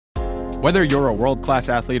Whether you're a world-class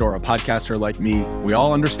athlete or a podcaster like me, we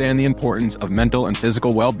all understand the importance of mental and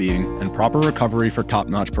physical well-being and proper recovery for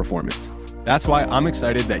top-notch performance. That's why I'm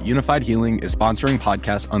excited that Unified Healing is sponsoring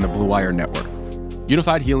podcasts on the Blue Wire Network.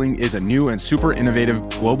 Unified Healing is a new and super innovative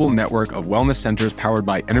global network of wellness centers powered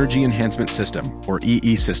by Energy Enhancement System, or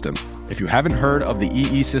EE System. If you haven't heard of the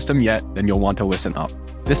EE System yet, then you'll want to listen up.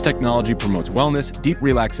 This technology promotes wellness, deep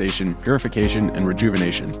relaxation, purification, and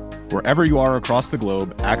rejuvenation. Wherever you are across the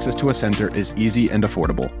globe, access to a center is easy and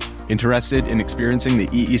affordable. Interested in experiencing the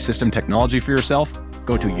EE System technology for yourself?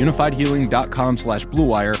 Go to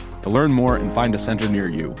unifiedhealing.com/bluewire to learn more and find a center near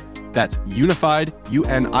you. That's unified,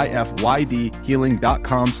 UNIFYD,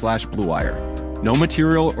 healing.com/bluewire. No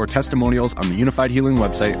material or testimonials on the Unified Healing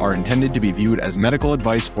website are intended to be viewed as medical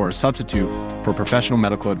advice or a substitute for professional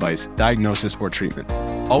medical advice, diagnosis, or treatment.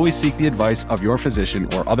 Always seek the advice of your physician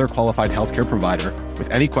or other qualified healthcare provider with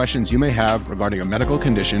any questions you may have regarding a medical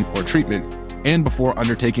condition or treatment and before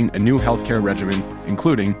undertaking a new healthcare regimen,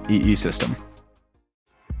 including EE System.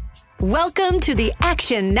 Welcome to the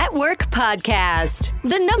Action Network Podcast,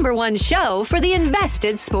 the #1 show for the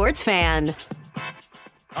invested sports fan.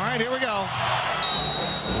 All right, here we go.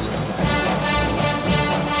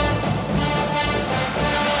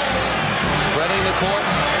 Spreading the court,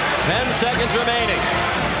 10 seconds remaining.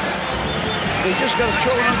 They just got to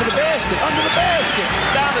throw it under the basket,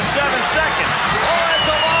 It's down to 7 seconds. Oh, that's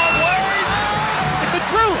a long ways. It's the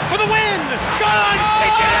Drew for the win. Gone. They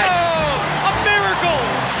did it. A miracle.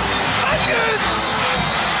 Huggins!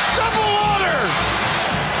 Double order!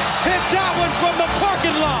 Hit that one from the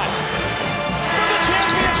parking lot. For the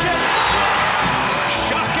championship!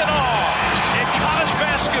 Shock and awe in college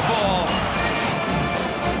basketball.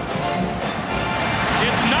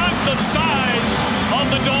 It's not the size of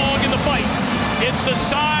the dog in the fight. It's the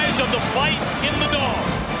size of the fight in the dog.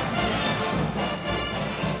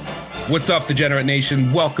 What's up, Degenerate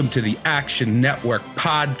Nation? Welcome to the Action Network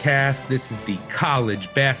Podcast. This is the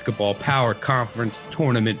College Basketball Power Conference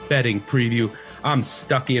Tournament Betting Preview. I'm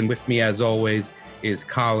Stuckey, and with me, as always, is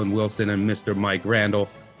Colin Wilson and Mr. Mike Randall.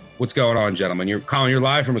 What's going on, gentlemen? Colin, you're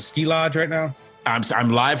live from a ski lodge right now? I'm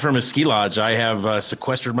live from a ski lodge. I have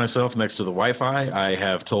sequestered myself next to the Wi-Fi. I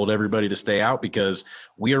have told everybody to stay out because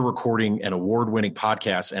we are recording an award-winning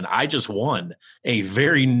podcast, and I just won a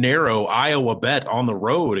very narrow Iowa bet on the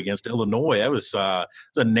road against Illinois. That was a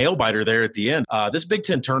nail-biter there at the end. This Big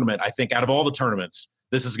Ten tournament, I think, out of all the tournaments,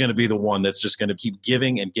 this is going to be the one that's just going to keep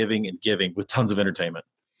giving and giving and giving with tons of entertainment.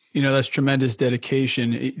 You know, that's tremendous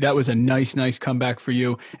dedication. That was a nice comeback for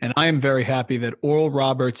you. And I am very happy that Oral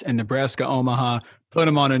Roberts and Nebraska Omaha put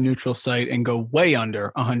them on a neutral site and go way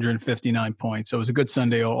under 159 points. So it was a good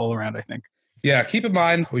Sunday all around, I think. Yeah, keep in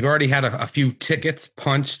mind, we've already had a few tickets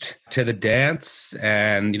punched to the dance.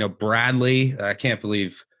 And, Bradley, I can't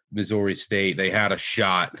believe Missouri State, they had a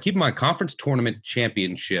shot. Keep in mind, conference tournament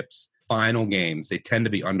championships, final games, they tend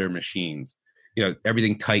to be under machines.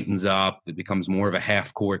 Everything tightens up. It becomes more of a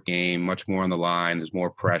half-court game, much more on the line. There's more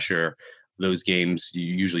pressure. Those games,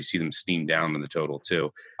 you usually see them steam down in the total,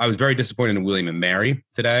 too. I was very disappointed in William & Mary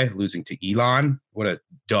today, losing to Elon. What a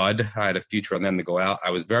dud. I had a future on them to go out. I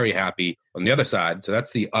was very happy on the other side. So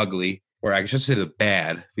that's the ugly, or I should say the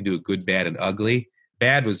bad. If we do a good, bad, and ugly.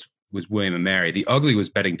 Bad was William & Mary. The ugly was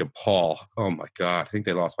betting DePaul. Oh, my God. I think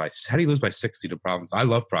they lost how do you lose by 60 to Providence? I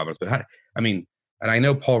love Providence, but and I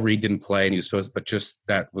know Paul Reed didn't play, and he was supposed, but just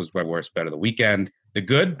that was my worst bet of the weekend. The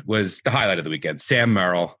good was the highlight of the weekend. Sam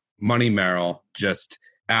Merrill, Money Merrill, just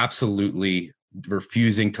absolutely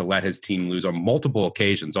refusing to let his team lose on multiple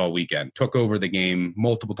occasions all weekend. Took over the game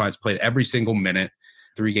multiple times, played every single minute,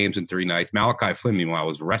 3 games in 3 nights. Malachi Flynn, meanwhile,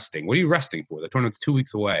 was resting. What are you resting for? The tournament's 2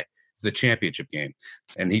 weeks away. It's the championship game.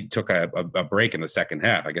 And he took a break in the second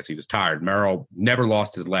half. I guess he was tired. Merrill never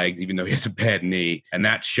lost his legs, even though he has a bad knee. And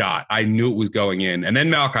that shot, I knew it was going in. And then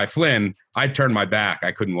Malachi Flynn, I turned my back.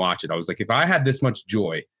 I couldn't watch it. I was like, if I had this much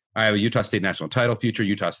joy, I have a Utah State national title future,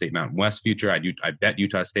 Utah State Mountain West future. I bet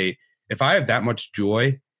Utah State. If I have that much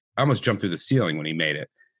joy, I almost jumped through the ceiling when he made it.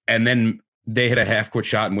 And then they hit a half-court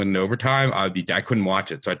shot and win in overtime. I couldn't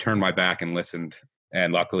watch it. So I turned my back and listened.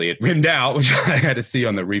 And luckily it rimmed out, which I had to see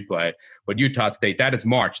on the replay. But Utah State, that is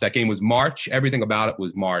March. That game was March. Everything about it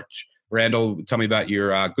was March. Randall, tell me about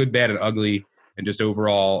your good, bad, and ugly and just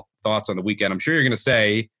overall thoughts on the weekend. I'm sure you're going to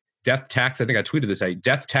say death tax. I think I tweeted this.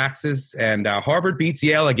 Death taxes and Harvard beats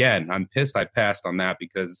Yale again. I'm pissed I passed on that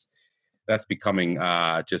because that's becoming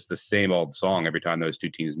just the same old song every time those two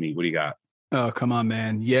teams meet. What do you got? Oh, come on,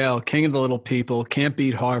 man. Yale, king of the little people, can't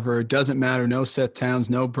beat Harvard. Doesn't matter. No Seth Towns,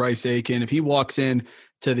 no Bryce Aiken. If he walks in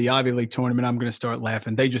to the Ivy League tournament, I'm going to start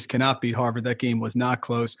laughing. They just cannot beat Harvard. That game was not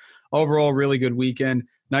close. Overall, really good weekend.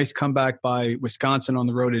 Nice comeback by Wisconsin on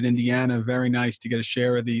the road at Indiana. Very nice to get a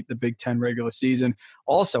share of the Big Ten regular season.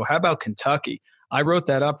 Also, how about Kentucky? I wrote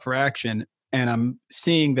that up for action, and I'm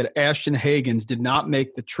seeing that Ashton Hagans did not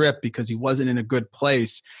make the trip because he wasn't in a good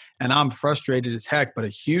place. And I'm frustrated as heck, but a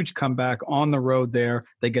huge comeback on the road there.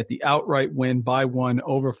 They get the outright win by 1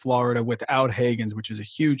 over Florida without Hagans, which is a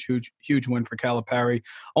huge, huge, huge win for Calipari.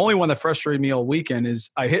 Only one that frustrated me all weekend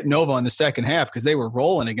is I hit Nova in the second half because they were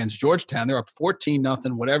rolling against Georgetown. They're up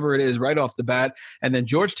 14-0, whatever it is, right off the bat. And then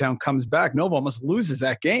Georgetown comes back. Nova almost loses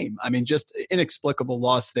that game. I mean, just inexplicable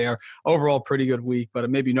loss there. Overall, pretty good week, but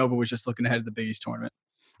maybe Nova was just looking ahead of the Big East tournament.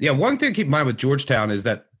 Yeah, one thing to keep in mind with Georgetown is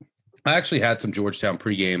that I actually had some Georgetown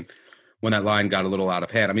pregame when that line got a little out of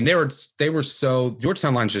hand. I mean, they were so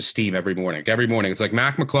Georgetown lines just steam every morning. Every morning, it's like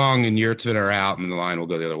Mac McClung and Yurtseven are out, and the line will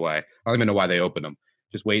go the other way. I don't even know why they open them.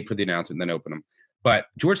 Just wait for the announcement and then open them. But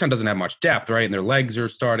Georgetown doesn't have much depth, right? And their legs are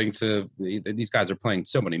starting to. These guys are playing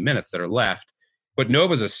so many minutes that are left. But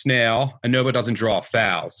Nova's a snail, and Nova doesn't draw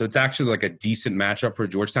fouls. So it's actually like a decent matchup for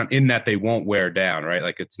Georgetown in that they won't wear down, right?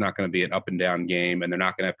 Like it's not going to be an up and down game, and they're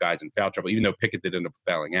not going to have guys in foul trouble, even though Pickett did end up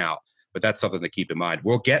fouling out. But that's something to keep in mind.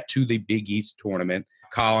 We'll get to the Big East tournament.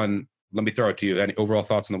 Colin, let me throw it to you. Any overall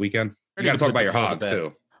thoughts on the weekend? You got to talk about your Hogs,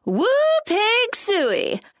 too. Woo pig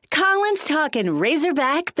suey. Colin's talking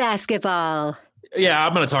Razorback basketball. Yeah,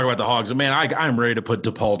 I'm going to talk about the Hogs. Man, I'm ready to put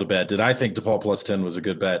DePaul to bed. Did I think DePaul plus 10 was a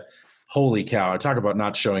good bet? Holy cow. I talk about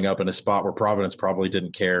not showing up in a spot where Providence probably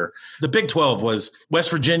didn't care. The Big 12 was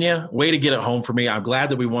West Virginia, way to get it home for me. I'm glad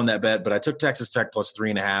that we won that bet, but I took Texas Tech plus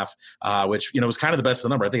 3.5, which, was kind of the best of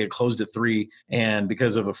the number. I think it closed at 3, and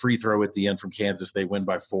because of a free throw at the end from Kansas, they win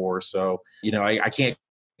by 4. So, I can't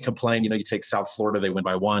complain. You take South Florida, they win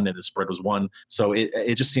by 1, and the spread was 1. So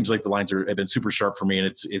it just seems like the lines have been super sharp for me, and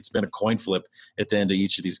it's been a coin flip at the end of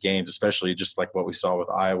each of these games, especially just like what we saw with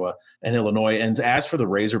Iowa and Illinois. And as for the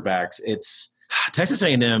Razorbacks, it's Texas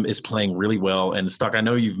A&M is playing really well. And Stuck, I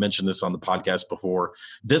know you've mentioned this on the podcast before.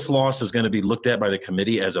 This loss is going to be looked at by the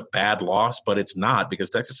committee as a bad loss, but it's not, because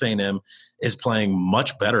Texas A&M is playing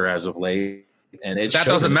much better as of late. And that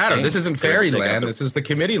doesn't matter. This isn't fairyland. This is the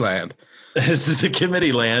committee land. This is the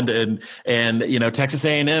committee land, and Texas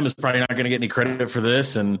A&M is probably not going to get any credit for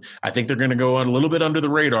this, and I think they're going to go a little bit under the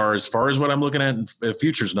radar as far as what I'm looking at in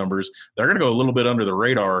futures numbers. They're going to go a little bit under the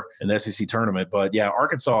radar in the SEC tournament. But yeah,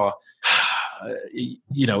 Arkansas,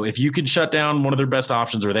 if you can shut down one of their best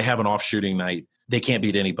options, or they have an off shooting night, they can't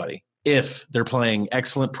beat anybody. If they're playing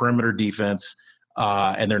excellent perimeter defense,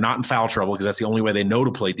 and they're not in foul trouble, because that's the only way they know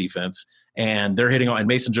to play defense, and they're hitting, and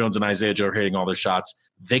Mason Jones and Isaiah Joe are hitting all their shots,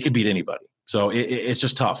 they could beat anybody. So it's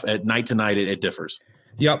just tough. At night to night, it differs.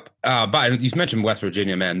 Yep. But you mentioned West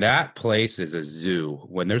Virginia, man. That place is a zoo.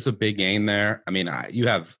 When there's a big game there, I mean, you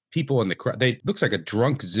have people in the crowd. It looks like a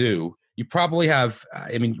drunk zoo. You probably have,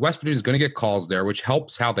 West Virginia is going to get calls there, which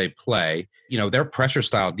helps how they play. Their pressure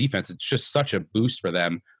style defense, it's just such a boost for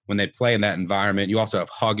them when they play in that environment. You also have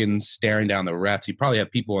Huggins staring down the refs. You probably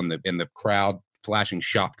have people in the crowd flashing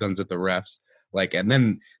shotguns at the refs. And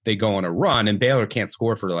then they go on a run, and Baylor can't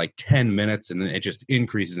score for 10 minutes, and then it just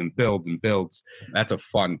increases and builds and builds. That's a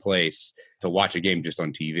fun place to watch a game just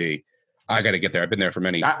on TV. I got to get there. I've been there for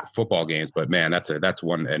many football games, but man, that's an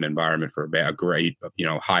environment for a great,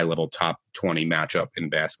 high level top 20 matchup in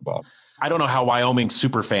basketball. I don't know how Wyoming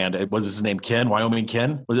super fan, was his name Ken? Wyoming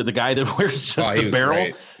Ken? Was it the guy that wears just the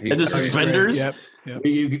barrel and the suspenders? Yep.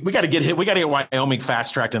 We got to get hit. We got to get Wyoming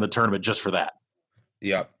fast tracked in the tournament just for that.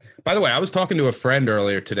 Yep. By the way, I was talking to a friend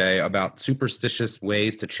earlier today about superstitious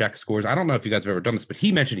ways to check scores. I don't know if you guys have ever done this, but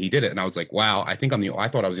he mentioned he did it, and I was like, wow, I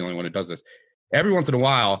thought I was the only one who does this. Every once in a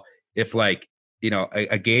while, if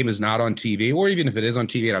a game is not on TV, or even if it is on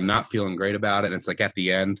TV and I'm not feeling great about it, and it's at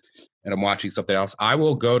the end and I'm watching something else, I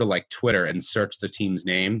will go to Twitter and search the team's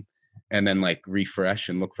name and then refresh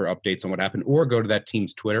and look for updates on what happened, or go to that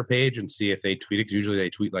team's Twitter page and see if they tweet it, because usually they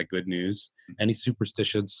tweet good news. Any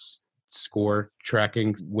superstitious score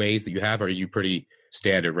tracking ways that you have? Are you pretty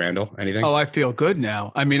standard, Randall? Anything? Oh, I feel good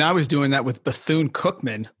now. I was doing that with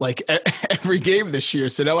Bethune-Cookman every game this year.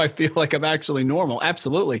 So now I feel like I'm actually normal.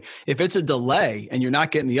 Absolutely. If it's a delay and you're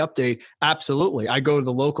not getting the update, absolutely. I go to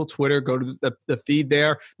the local Twitter, go to the feed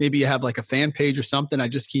there. Maybe you have a fan page or something. I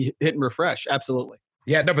just keep hitting refresh. Absolutely.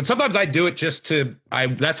 Yeah, no, but sometimes I do it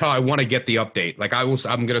that's how I want to get the update.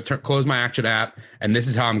 I'm going to close my action app, and this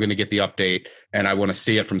is how I'm going to get the update. And I want to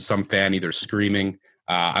see it from some fan either screaming.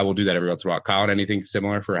 I will do that every once in a while. Colin, anything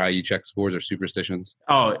similar for how you check scores or superstitions?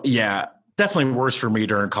 Oh, yeah. definitely worse for me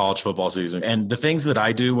during college football season. And the things that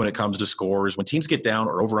I do when it comes to scores, when teams get down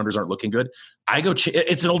or over-unders aren't looking good, I go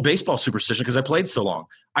it's an old baseball superstition because I played so long.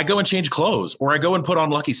 I go and change clothes, or I go and put on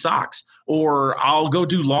lucky socks, or I'll go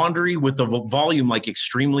do laundry with the volume like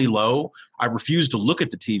extremely low. I refuse to look at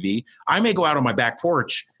the TV. I may go out on my back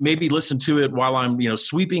porch, maybe listen to it while I'm,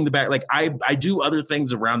 sweeping the back. Like I do other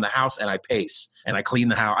things around the house, and I pace and I clean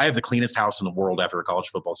the house. I have the cleanest house in the world after a college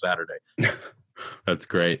football Saturday. That's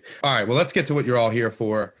great. All right, well, let's get to what you're all here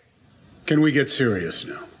for. Can we get serious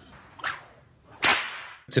now?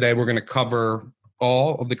 Today, we're going to cover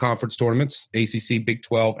all of the conference tournaments, ACC, Big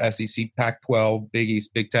 12, SEC, Pac-12, Big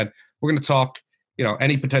East, Big 10. We're going to talk,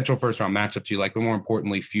 any potential first-round matchups you like, but more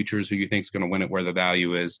importantly, futures, who you think is going to win it, where the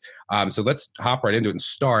value is. So let's hop right into it and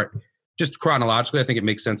start. Just chronologically, I think it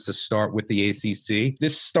makes sense to start with the ACC.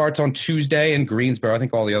 This starts on Tuesday in Greensboro. I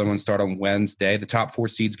think all the other ones start on Wednesday. The top 4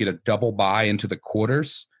 seeds get a double bye into the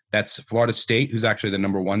quarters. That's Florida State, who's actually the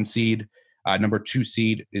number 1 seed. Number 2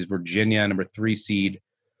 seed is Virginia. Number 3 seed,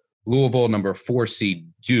 Louisville. Number 4 seed,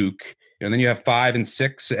 Duke. And then you have 5 and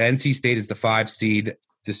 6. NC State is the 5 seed.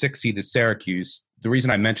 The 6 seed is Syracuse. The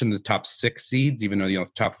reason I mentioned the top 6 seeds, even though the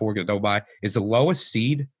top 4 get a double bye, is the lowest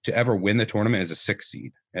seed to ever win the tournament is a 6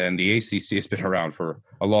 seed. And the ACC has been around for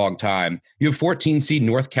a long time. You have 14 seed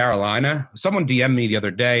North Carolina. Someone DM'd me the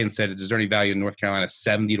other day and said, is there any value in North Carolina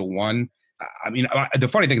 70-1? I mean, the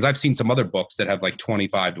funny thing is I've seen some other books that have like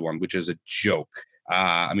 25-1, which is a joke.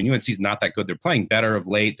 UNC is not that good. They're playing better of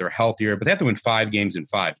late. They're healthier, but they have to win 5 games in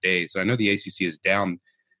 5 days. So I know the ACC is down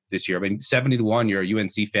this year. I mean, 70-1, you're a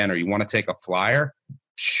UNC fan or you want to take a flyer,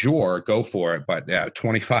 sure, go for it. But yeah,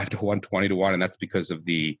 25-1, 20-1, and that's because of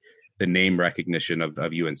the name recognition of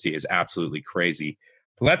UNC is absolutely crazy.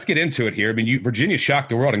 Let's get into it here. I mean, Virginia shocked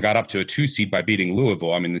the world and got up to a 2 seed by beating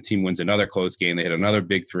Louisville. I mean, the team wins another close game. They hit another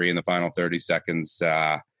big 3 in the final 30 seconds.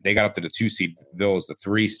 They got up to the 2 seed. Ville is the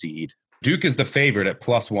 3 seed. Duke is the favorite at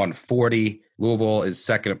plus 140. Louisville is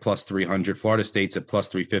second at plus 300. Florida State's at plus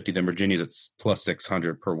 350. Then Virginia's at plus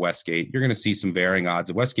 600 per Westgate. You're going to see some varying odds.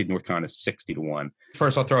 At Westgate, North Carolina is 60-1.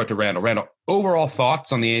 First, I'll throw it to Randall. Randall, overall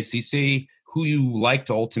thoughts on the ACC? Who you like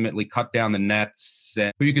to ultimately cut down the nets?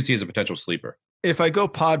 And who you could see as a potential sleeper? If I go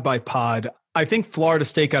pod by pod, I think Florida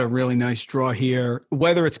State got a really nice draw here,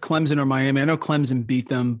 whether it's Clemson or Miami. I know Clemson beat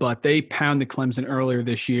them, but they pounded Clemson earlier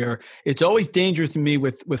this year. It's always dangerous to me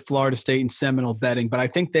with Florida State and Seminole betting, but I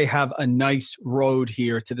think they have a nice road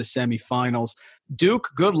here to the semifinals. Duke,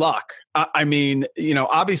 good luck. I mean,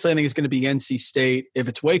 obviously I think it's going to be NC State. If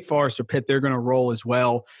it's Wake Forest or Pitt, they're going to roll as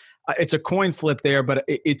well. It's a coin flip there, but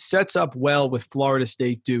it sets up well with Florida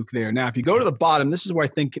State Duke there. Now, if you go to the bottom, this is where I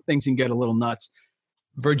think things can get a little nuts.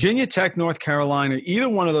 Virginia Tech, North Carolina, either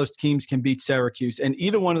one of those teams can beat Syracuse, and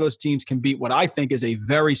either one of those teams can beat what I think is a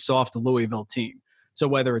very soft Louisville team. So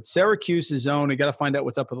whether it's Syracuse's own, you got to find out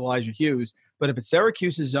what's up with Elijah Hughes, but if it's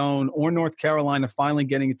Syracuse's own or North Carolina finally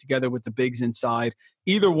getting it together with the bigs inside,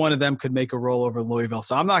 either one of them could make a roll over Louisville.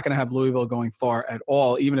 So I'm not going to have Louisville going far at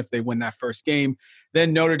all, even if they win that first game.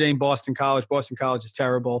 Then Notre Dame, Boston College. Boston College is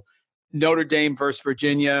terrible. Notre Dame versus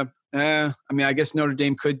Virginia. I guess Notre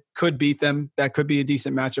Dame could beat them. That could be a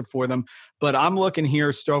decent matchup for them. But I'm looking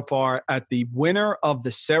here so far at the winner of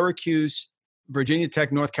the Syracuse, Virginia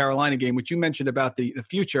Tech, North Carolina game, which you mentioned about the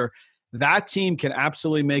future. That team can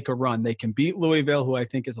absolutely make a run. They can beat Louisville, who I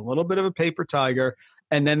think is a little bit of a paper tiger,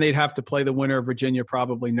 and then they'd have to play the winner of Virginia,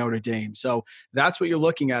 probably Notre Dame. So that's what you're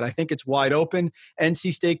looking at. I think it's wide open.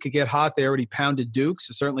 NC State could get hot. They already pounded Duke,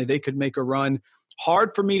 so certainly they could make a run.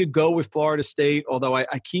 Hard for me to go with Florida State, although I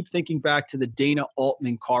keep thinking back to the Dana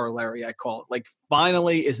Altman corollary, I call it. Like,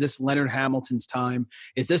 finally, is this Leonard Hamilton's time?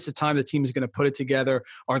 Is this the time the team is going to put it together?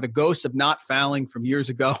 Are the ghosts of not fouling from years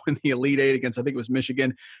ago in the Elite Eight against, I think it was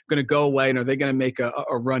Michigan, going to go away? And are they going to make a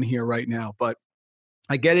run here right now? But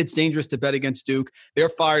I get it's dangerous to bet against Duke. They're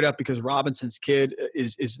fired up because Robinson's kid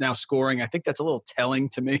is now scoring. I think that's a little telling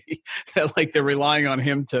to me that like they're relying on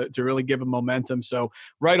him to really give them momentum. So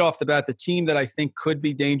right off the bat, the team that I think could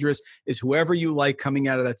be dangerous is whoever you like coming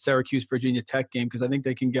out of that Syracuse Virginia Tech game, because I think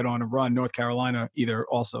they can get on a run. North Carolina either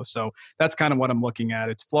also. So that's kind of what I'm looking at.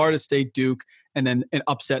 It's Florida State, Duke, and then an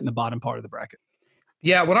upset in the bottom part of the bracket.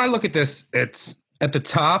 Yeah, when I look at this, it's at the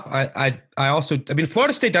top. I mean,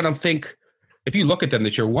 Florida State, I don't think, if you look at them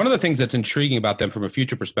this year, one of the things that's intriguing about them from a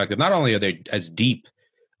future perspective, not only are they as deep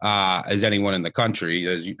as anyone in the country,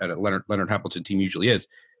 as a Leonard Hamilton team usually is,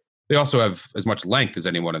 they also have as much length as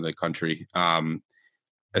anyone in the country. I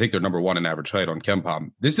think they're number 1 in average height on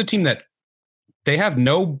KenPom. This is a team that they have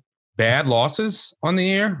no bad losses on the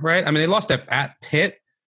year, right? I mean, they lost at Pitt,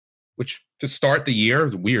 which to start the year, it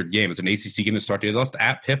was a weird game. It's an ACC game to start the year. They lost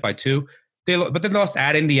at Pitt by 2. they lost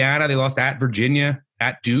at Indiana, they lost at Virginia,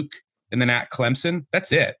 at Duke, and then at Clemson.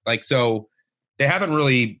 That's it. Like, so they haven't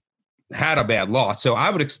really had a bad loss. So I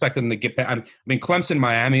would expect them to get back. I mean, Clemson,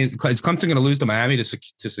 Miami, is Clemson going to lose to Miami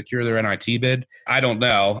to secure their NIT bid? I don't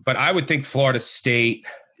know, but I would think Florida State,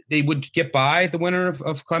 they would get by the winner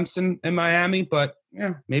of Clemson and Miami, but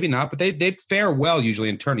yeah, maybe not. But they fare well usually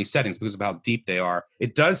in tourney settings because of how deep they are.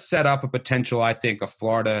 It does set up a potential, I think, a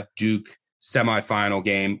Florida-Duke semifinal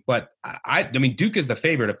game. But I mean, Duke is the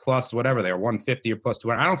favorite at plus whatever they are, 150 or plus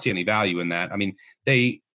 200. I don't see any value in that. I mean,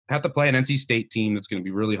 they have to play an NC State team that's going to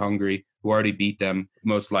be really hungry, who already beat them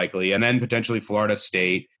most likely, and then potentially Florida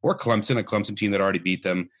State or Clemson, a Clemson team that already beat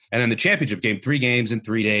them, and then the championship game, 3 games in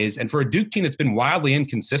 3 days. And for a Duke team that's been wildly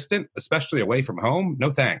inconsistent, especially away from home, no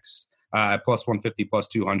thanks. Plus 150, plus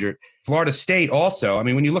 200. Florida State also, I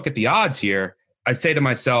mean, when you look at the odds here, I say to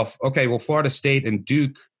myself, okay, well, Florida State and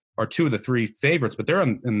Duke are 2 of the 3 favorites, but they're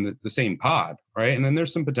in the same pod, right? And then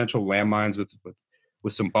there's some potential landmines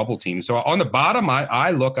with some bubble teams. So on the bottom,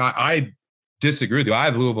 I disagree with you. I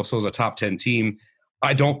have Louisville still as a top 10 team.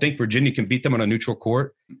 I don't think Virginia can beat them on a neutral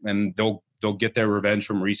court, and they'll get their revenge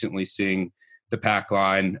from recently seeing the pack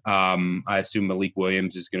line. I assume Malik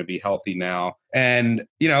Williams is going to be healthy now. And,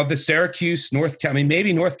 the Syracuse,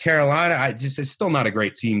 maybe North Carolina, it's still not a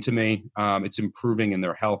great team to me. It's improving and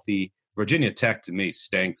they're healthy. Virginia Tech to me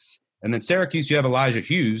stinks. And then Syracuse, you have Elijah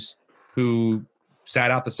Hughes, who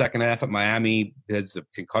sat out the second half at Miami, has a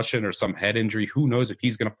concussion or some head injury. Who knows if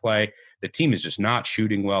he's going to play? The team is just not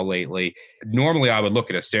shooting well lately. Normally, I would look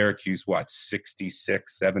at a Syracuse,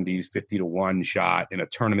 66, 70, 50-1 shot in a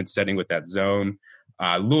tournament setting with that zone.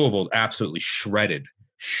 Louisville absolutely shredded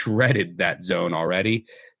that zone already.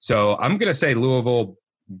 So I'm going to say Louisville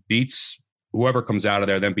beats whoever comes out of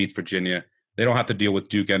there, then beats Virginia. They don't have to deal with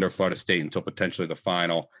Duke and or Florida State until potentially the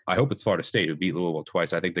final. I hope it's Florida State who beat Louisville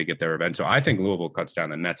twice. I think they get their revenge. So I think Louisville cuts down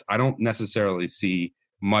the nets. I don't necessarily see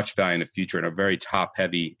much value in the future in a very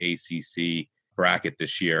top-heavy ACC bracket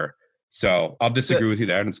this year. So I'll disagree with you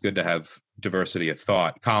there, and it's good to have diversity of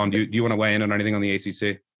thought. Colin, do you want to weigh in on anything on the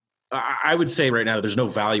ACC? I would say right now there's no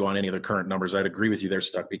value on any of the current numbers. I'd agree with you there,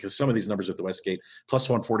 Stuck, because some of these numbers at the Westgate, plus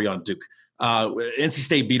 140 on Duke. NC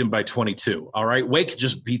State beat them by 22. All right. Wake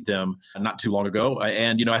just beat them not too long ago.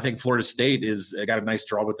 And, I think Florida State got a nice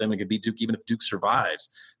draw with them and can beat Duke even if Duke survives.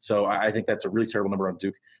 So I think that's a really terrible number on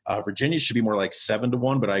Duke. Virginia should be more like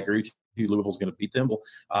 7-1, but I agree with you. Louisville's going to beat them.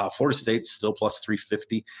 Florida State's still plus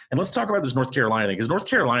 350. And let's talk about this North Carolina thing, because North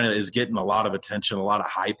Carolina is getting a lot of attention, a lot of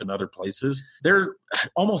hype in other places. They're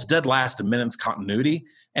almost dead last in minutes continuity,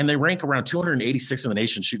 and they rank around 286 in the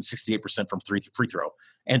nation, shooting 68% from free throw.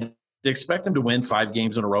 And to expect them to win 5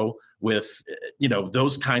 games in a row with,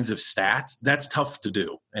 those kinds of stats, that's tough to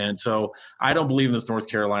do. And so I don't believe in this North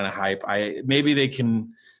Carolina hype. Maybe they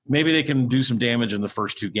can do some damage in the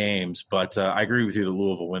first 2 games, but I agree with you that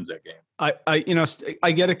Louisville wins that game.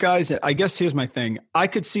 I get it, guys. I guess here's my thing. I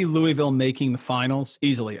could see Louisville making the finals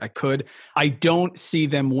easily. I could. I don't see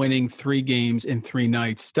them winning 3 games in 3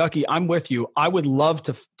 nights. Stucky, I'm with you. I would love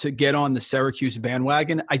to get on the Syracuse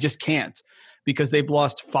bandwagon. I just can't, because they've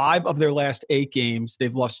lost 5 of their last 8 games.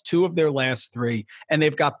 They've lost 2 of their last 3, and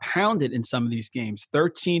they've got pounded in some of these games,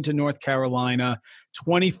 13 to North Carolina,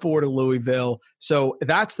 24 to Louisville. So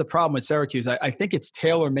that's the problem with Syracuse. I think it's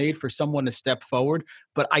tailor-made for someone to step forward,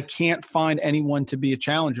 but I can't find anyone to be a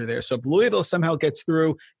challenger there. So if Louisville somehow gets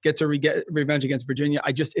through, gets a revenge against Virginia,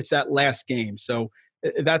 it's that last game. So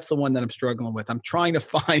that's the one that I'm struggling with. I'm trying to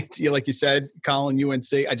find, like you said, Colin,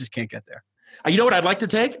 UNC. I just can't get there. You know what I'd like to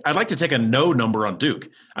take? I'd like to take a no number on Duke.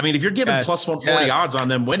 I mean, if you're giving plus 140 odds on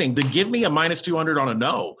them winning, then give me a minus 200 on a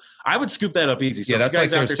no. I would scoop that up easy. So that's like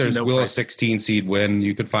there's will a 16 seed win.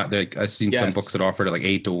 You could find I've seen some books that offer it like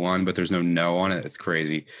 8-1, but there's no on it. It's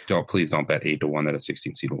crazy. Please don't bet 8-1 that a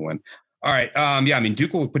 16 seed will win. All right.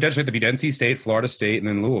 Duke will potentially have to beat NC State, Florida State, and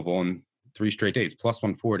then Louisville in 3 straight days. Plus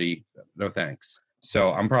 140. No thanks.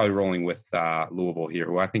 So I'm probably rolling with Louisville here,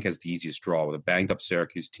 who I think has the easiest draw with a banged up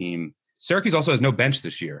Syracuse team. Syracuse also has no bench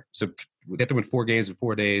this year, so we have to win 4 games in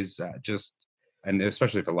 4 days. And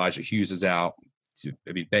especially if Elijah Hughes is out.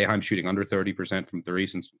 Boeheim shooting under 30% from 3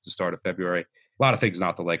 since the start of February. A lot of things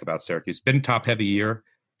not to like about Syracuse. Been top heavy year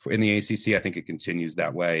in the ACC. I think it continues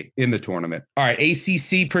that way in the tournament. All right,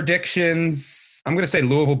 ACC predictions. I'm going to say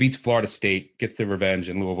Louisville beats Florida State, gets their revenge,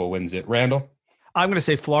 and Louisville wins it. Randall? I'm going to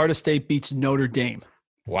say Florida State beats Notre Dame.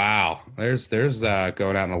 Wow. There's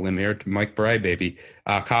going out on a limb here. Mike Bray, baby.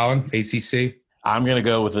 Colin, ACC? I'm going to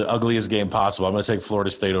go with the ugliest game possible. I'm going to take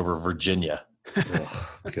Florida State over Virginia.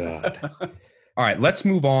 Oh, God. All right, let's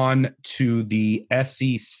move on to the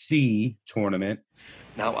SEC tournament.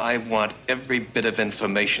 Now, I want every bit of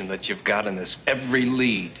information that you've got in this, every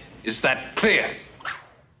lead. Is that clear?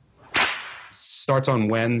 Starts on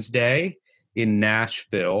Wednesday in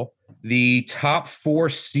Nashville. The top 4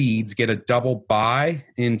 seeds get a double bye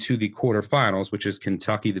into the quarterfinals, which is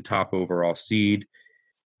Kentucky, the top overall seed,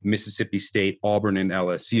 Mississippi State, Auburn, and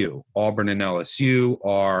LSU. Auburn and LSU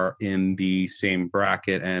are in the same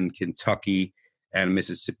bracket, and Kentucky and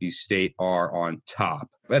Mississippi State are on top.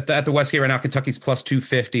 At the Westgate right now, Kentucky's plus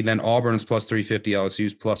 250, then Auburn's plus 350,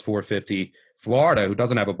 LSU's plus 450. Florida, who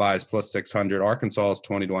doesn't have a bye, is plus 600. Arkansas is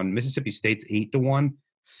 20-1. Mississippi State's 8-1.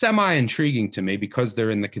 Semi-intriguing to me because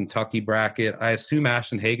they're in the Kentucky bracket. I assume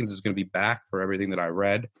Ashton Hagans is going to be back for everything that I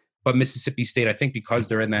read. But Mississippi State, I think because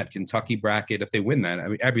they're in that Kentucky bracket, if they win that, I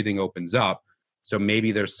mean, everything opens up. So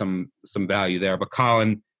maybe there's some value there. But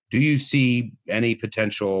Colin, do you see any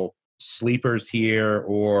potential sleepers here,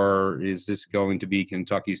 or is this going to be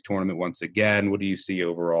Kentucky's tournament once again? What do you see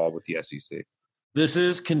overall with the SEC? This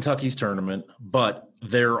is Kentucky's tournament, but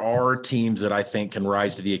there are teams that I think can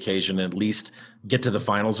rise to the occasion and at least get to the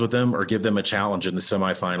finals with them or give them a challenge in the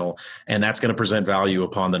semifinal. And that's going to present value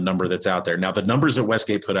upon the number that's out there. Now, the numbers that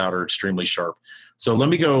Westgate put out are extremely sharp. So let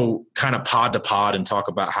me go kind of pod to pod and talk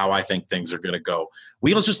about how I think things are going to go.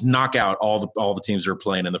 Let's just knock out all the teams that are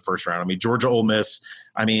playing in the first round. I mean, Georgia, Ole Miss.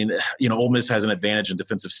 I mean, Ole Miss has an advantage in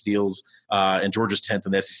defensive steals, and Georgia's 10th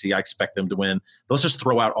in the SEC. I expect them to win. But let's just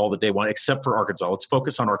throw out all the day one, except for Arkansas. Let's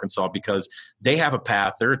focus on Arkansas because they have a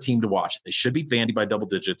path. They're a team to watch. They should beat Vandy by double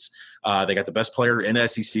digits. They got the best player in the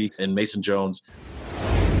SEC in Mason Jones.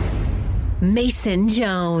 Mason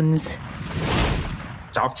Jones.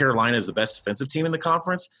 South Carolina is the best defensive team in the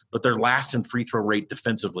conference, but they're last in free throw rate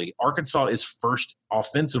defensively. Arkansas is first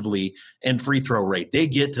offensively in free throw rate. They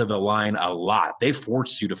get to the line a lot. They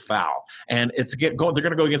force you to foul. And they're going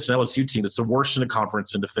to go against an LSU team that's the worst in the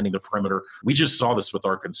conference in defending the perimeter. We just saw this with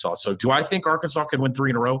Arkansas. So do I think Arkansas can win 3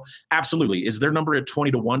 in a row? Absolutely. Is their number at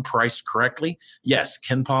 20-1 priced correctly? Yes.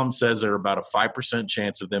 KenPom says they're about a 5%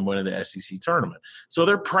 chance of them winning the SEC tournament. So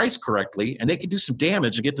they're priced correctly, and they can do some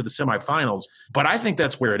damage and get to the semifinals. But I think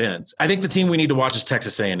that's where it ends. I think the team we need to watch is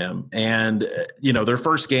Texas A&M. And, their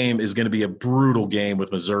first game is going to be a brutal game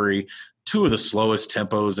with Missouri, 2 of the slowest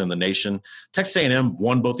tempos in the nation. Texas A&M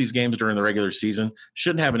won both these games during the regular season.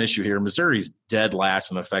 Shouldn't have an issue here. Missouri's dead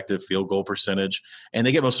last in effective field goal percentage, and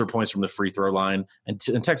they get most of their points from the free throw line, and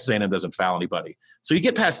Texas A&M doesn't foul anybody. So you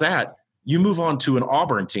get past that, you move on to an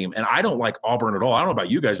Auburn team, and I don't like Auburn at all. I don't know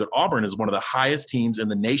about you guys, but Auburn is one of the highest teams in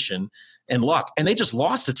the nation in luck, and they just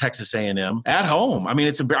lost to Texas A&M at home. I mean,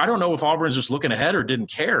 I don't know if Auburn's just looking ahead or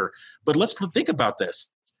didn't care, but let's think about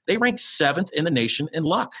this. They rank 7th in the nation in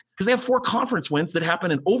luck because they have 4 conference wins that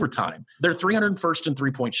happen in overtime. They're 301st in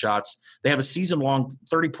three-point shots. They have a season-long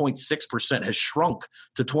 30.6% has shrunk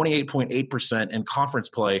to 28.8% in conference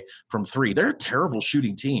play from 3. They're a terrible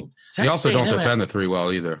shooting team. They also don't defend the 3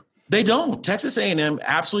 well either. They don't. Texas A&M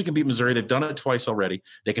absolutely can beat Missouri. They've done it twice already.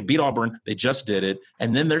 They can beat Auburn. They just did it.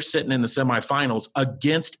 And then they're sitting in the semifinals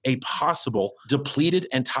against a possible depleted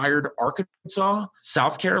and tired Arkansas,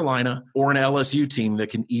 South Carolina, or an LSU team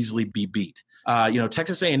that can easily be beat.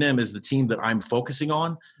 Texas A&M is the team that I'm focusing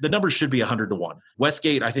on. The numbers should be 100-1.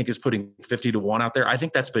 Westgate, I think, is putting 50-1 out there. I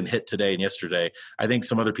think that's been hit today and yesterday. I think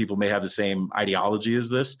some other people may have the same ideology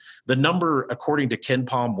as this. The number, according to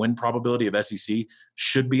KenPom win probability of SEC,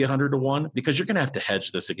 should be 100-1 because you're going to have to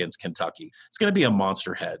hedge this against Kentucky. It's going to be a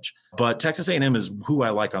monster hedge. But Texas A&M is who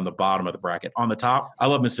I like on the bottom of the bracket. On the top, I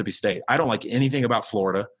love Mississippi State. I don't like anything about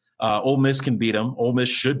Florida. Ole Miss can beat them. Ole Miss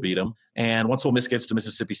should beat them. And once Ole Miss gets to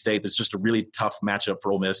Mississippi State, there's just a really tough matchup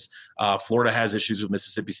for Ole Miss. Florida has issues with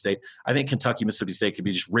Mississippi State. I think Kentucky, Mississippi State could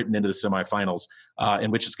be just written into the semifinals,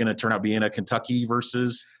 in which it's going to turn out being a Kentucky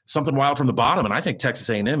versus something wild from the bottom. And I think Texas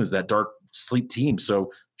A&M is that dark sleep team.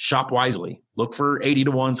 So shop wisely. Look for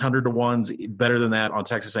 80-1s, 100-1s, better than that on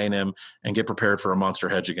Texas A&M, and get prepared for a monster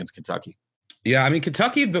hedge against Kentucky. Yeah, I mean,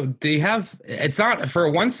 Kentucky, it's not for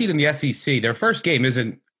a 1 seed in the SEC. Their first game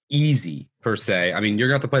isn't easy per se. I mean, you're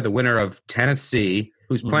going to have to play the winner of Tennessee,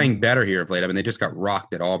 who's playing better here of late. I mean, they just got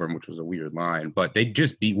rocked at Auburn, which was a weird line, but they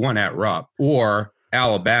just beat one at Rupp, or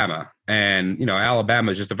Alabama. And,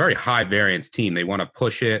 Alabama is just a very high variance team. They want to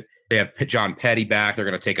push it. They have John Petty back. They're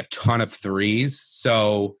going to take a ton of threes.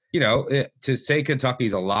 So, to say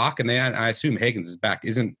Kentucky's a lock, and I assume Hagans is back,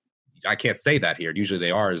 I can't say that here. Usually they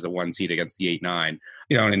are as the 1 seed against the 8-9.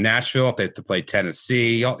 And in Nashville, if they have to play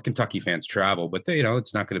Tennessee, all Kentucky fans travel, but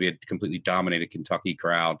it's not going to be a completely dominated Kentucky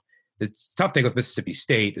crowd. The tough thing with Mississippi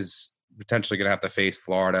State is potentially going to have to face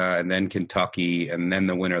Florida and then Kentucky and then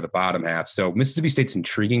the winner of the bottom half. So Mississippi State's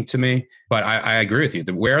intriguing to me, but I agree with you.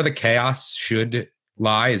 Where the chaos should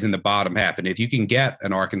lie is in the bottom half. And if you can get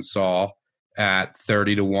an Arkansas at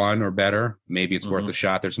 30-1 or better, maybe it's worth a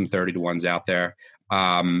shot. There's some 30-1s out there.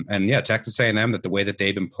 And yeah, Texas A&M, that the way that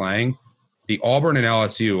they've been playing, the Auburn and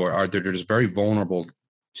LSU they're just very vulnerable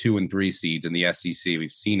 2 and 3 seeds in the SEC.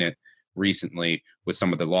 We've seen it recently with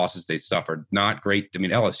some of the losses they suffered. Not great. I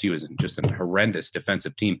mean, LSU is just a horrendous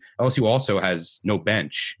defensive team. LSU also has no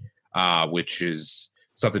bench, which is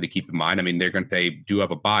something to keep in mind. I mean, they do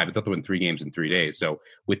have a bye, but they'll win 3 games in 3 days. So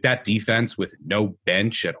with that defense, with no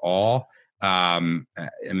bench at all, I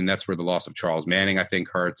mean, that's where the loss of Charles Manning, I think,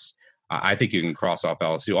 hurts. I think you can cross off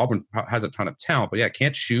LSU. Auburn has a ton of talent, but yeah,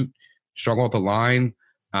 can't shoot, struggle with the line.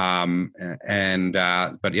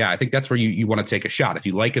 But yeah, I think that's where you want to take a shot. If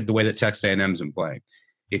you like it the way that Texas A&M's been playing,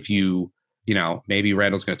 if you maybe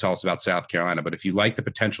Randall's going to tell us about South Carolina, but if you like the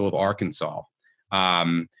potential of Arkansas,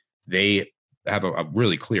 they have a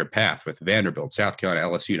really clear path with Vanderbilt, South Carolina,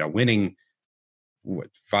 LSU. Now, winning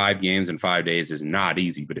 5 games in 5 days is not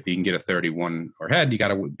easy, but if you can get a 31 or head, you got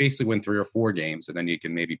to basically win 3 or 4 games, and then you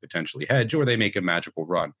can maybe potentially hedge, or they make a magical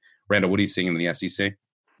run. Randall, what are you seeing in the SEC?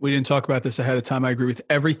 We didn't talk about this ahead of time. I agree with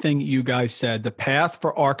everything you guys said. The path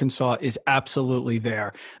for Arkansas is absolutely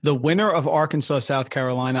there. The winner of Arkansas, South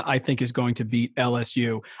Carolina, I think is going to beat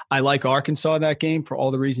LSU. I like Arkansas in that game for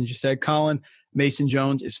all the reasons you said, Colin. Mason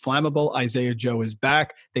Jones is flammable. Isaiah Joe is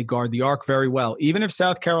back. They guard the arc very well. Even if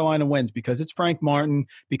South Carolina wins, because it's Frank Martin,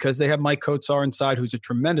 because they have Mike Kotsar inside, who's a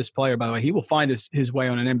tremendous player, by the way. He will find his way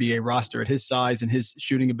on an NBA roster at his size and his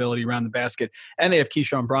shooting ability around the basket. And they have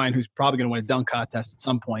Keyshawn Bryant, who's probably going to win a dunk contest at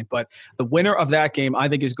some point. But the winner of that game, I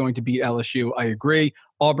think, is going to beat LSU. I agree.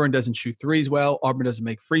 Auburn doesn't shoot threes well. Auburn doesn't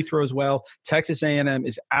make free throws well. Texas A&M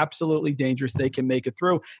is absolutely dangerous. They can make it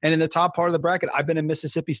through. And in the top part of the bracket, I've been a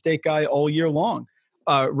Mississippi State guy all year long.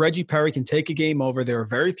 Reggie Perry can take a game over. There are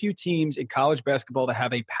very few teams in college basketball that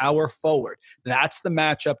have a power forward. That's the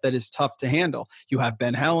matchup that is tough to handle. You have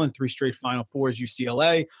Ben Helen, 3 straight Final Fours,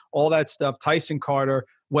 UCLA, all that stuff, Tyson Carter,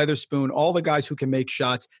 Weatherspoon, all the guys who can make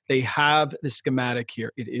shots. They have the schematic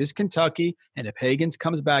here. It is Kentucky, and if Higgins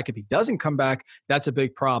comes back, if he doesn't come back, that's a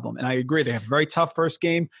big problem. And I agree, they have a very tough first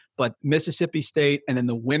game, but Mississippi State and then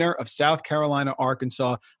the winner of South Carolina,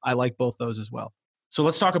 Arkansas, I like both those as well. So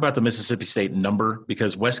let's talk about the Mississippi State number,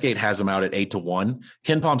 because Westgate has them out at 8-1.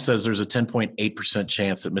 KenPom says there's a 10.8%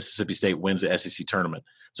 chance that Mississippi State wins the SEC tournament.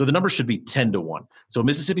 So the number should be 10-1. So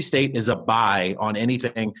Mississippi State is a buy on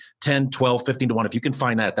anything 10, 12, 15-1. If you can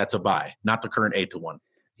find that, that's a buy, not the current 8-1.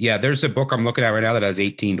 Yeah, there's a book I'm looking at right now that has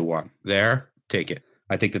 18-1. There, take it.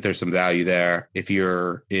 I think that there's some value there. If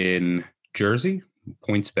you're in Jersey,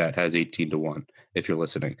 PointsBet has 18-1. If you're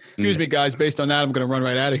listening. Excuse me, guys. Based on that, I'm going to run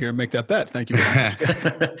right out of here and make that bet. Thank you very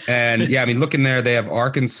much. And yeah, I mean, looking there, they have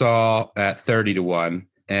Arkansas at 30-1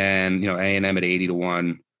 and, A&M at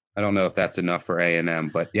 80-1. I don't know if that's enough for A&M,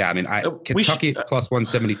 but yeah, I mean, Kentucky plus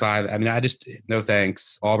 175. I mean, no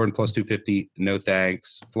thanks. Auburn plus 250. No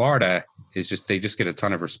thanks. Florida is they just get a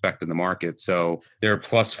ton of respect in the market. So they're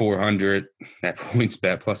plus 400 at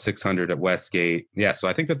PointsBet, plus 600 at Westgate. Yeah. So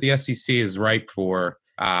I think that the SEC is ripe for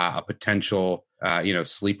a potential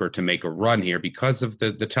sleeper to make a run here, because of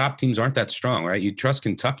the top teams aren't that strong, right? You trust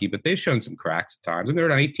Kentucky, but they've shown some cracks at times. And they were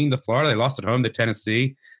down 18 to Florida. They lost at home to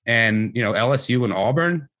Tennessee. And, LSU and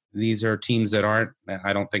Auburn, these are teams that aren't,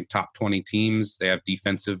 I don't think, top 20 teams. They have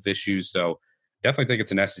defensive issues. So definitely think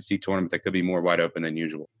it's an SEC tournament that could be more wide open than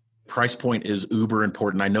usual. Price point is uber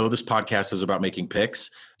important. I know this podcast is about making picks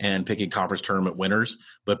and picking conference tournament winners,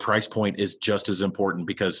 but price point is just as important,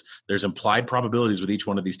 because there's implied probabilities with each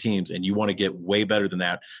one of these teams, and you want to get way better than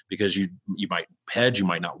that, because you might hedge, you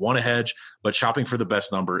might not want to hedge, but shopping for the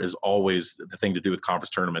best number is always the thing to do with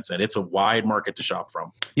conference tournaments, and it's a wide market to shop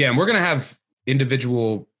from. Yeah, and we're going to have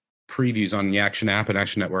individual previews on the Action app and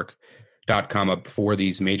actionnetwork.com up for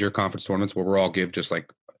these major conference tournaments, where we'll all give just like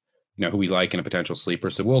who we like and a potential sleeper.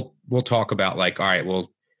 So we'll talk about all right,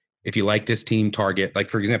 well, if you like this team, target, like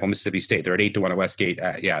for example, Mississippi State, they're at 8-1 at Westgate.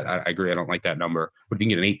 I agree. I don't like that number, but if you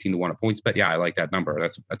can get an 18-1 at PointsBet, yeah, I like that number.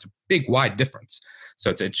 That's a big wide difference. So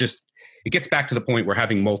it gets back to the point where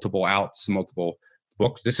having multiple outs, multiple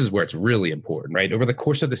books, this is where it's really important, right? Over the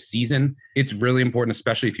course of the season, it's really important,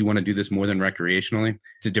 especially if you want to do this more than recreationally.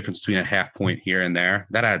 It's a difference between a half point here and there.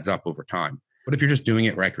 That adds up over time. But if you're just doing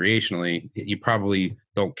it recreationally, you probably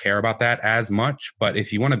don't care about that as much. But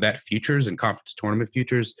if you want to bet futures and conference tournament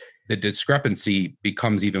futures, the discrepancy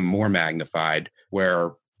becomes even more magnified,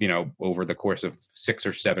 where, over the course of 6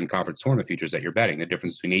 or 7 conference tournament futures that you're betting, the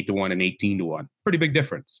difference between 8-1 and 18-1, pretty big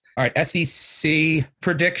difference. All right, SEC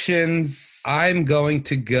predictions. I'm going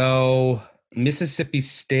to go Mississippi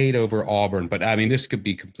State over Auburn, but I mean, this could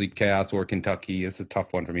be complete chaos, or Kentucky. It's a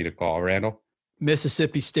tough one for me to call. Randall?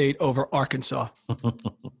 Mississippi State over Arkansas.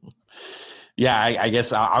 Yeah, I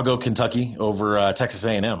guess I'll go Kentucky over Texas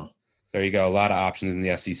A&M. There you go. A lot of options in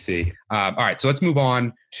the SEC. All right, so let's move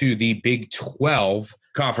on to the Big 12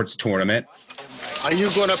 conference tournament. Are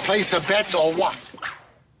you going to place a bet or what?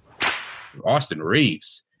 Austin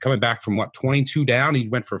Reeves coming back from 22 down. He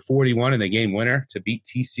went for 41 in the game winner to beat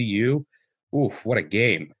TCU. Oof, what a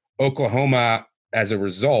game. Oklahoma, as a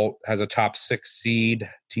result, has a top 6 seed.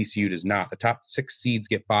 TCU does not. The top 6 seeds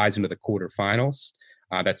get buys into the quarterfinals.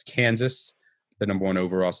 That's Kansas, the number 1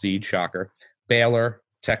 overall seed, shocker. Baylor,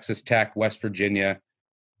 Texas Tech, West Virginia,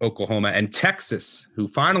 Oklahoma, and Texas, who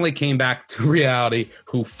finally came back to reality,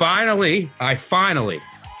 I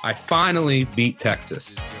finally beat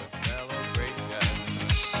Texas.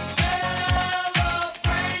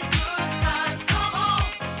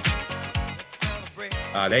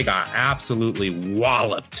 They got absolutely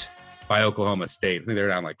walloped by Oklahoma State. I think they're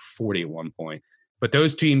down like 40 at one point. But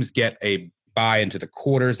those teams get a bye into the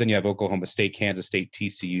quarters. Then you have Oklahoma State, Kansas State,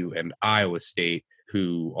 TCU, and Iowa State,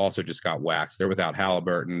 who also just got waxed. They're without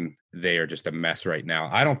Halliburton. They are just a mess right now.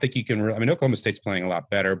 I don't think you can I mean, Oklahoma State's playing a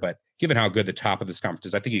lot better, but given how good the top of this conference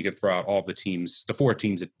is, I think you can throw out all the teams, the 4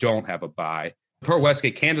 teams that don't have a bye. Per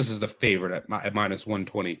Westgate, Kansas is the favorite at minus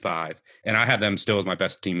 125, and I have them still as my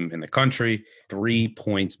best team in the country, 3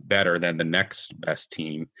 points better than the next best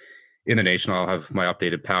team in the nation. I'll have my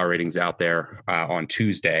updated power ratings out there on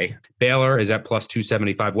Tuesday. Baylor is at plus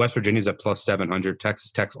 275. West Virginia is at plus 700.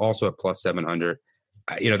 Texas Tech's also at plus 700.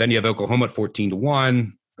 Then you have Oklahoma at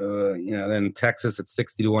 14-1. Then Texas at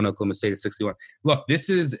 60-1. Oklahoma State at 61. Look,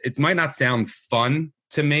 it might not sound fun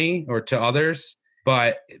to me or to others,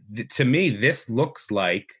 but to me, this looks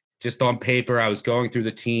like, just on paper, I was going through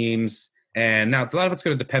the teams, and now a lot of it's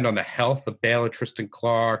going to depend on the health of Baylor, Tristan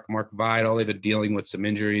Clark, Mark Vidal. They've been dealing with some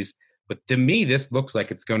injuries. But to me, this looks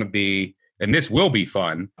like it's going to be, and this will be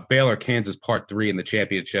fun, Baylor, Kansas Part 3 in the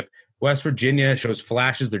championship. West Virginia shows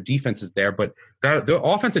flashes. Their defense is there, but the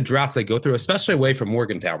offensive droughts they go through, especially away from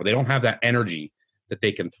Morgantown, where they don't have that energy that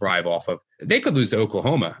they can thrive off of. They could lose to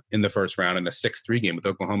Oklahoma in the first round in a 6-3 game with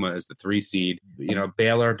Oklahoma as the 3 seed.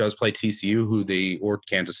 Baylor does play TCU, or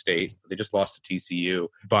Kansas State. They just lost to TCU.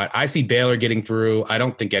 But I see Baylor getting through. I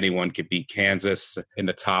don't think anyone could beat Kansas in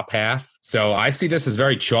the top half. So I see this as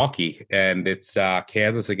very chalky, and it's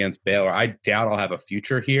Kansas against Baylor. I doubt I'll have a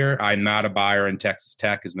future here. I'm not a buyer in Texas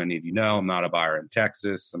Tech, as many of you know. I'm not a buyer in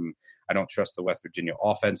Texas. I don't trust the West Virginia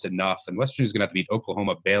offense enough. And West Virginia's going to have to beat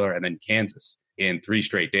Oklahoma, Baylor, and then Kansas in 3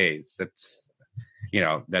 straight days. That's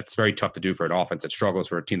very tough to do for an offense that struggles,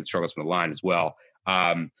 for a team that struggles from the line as well.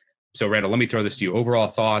 So, Randall, let me throw this to you. Overall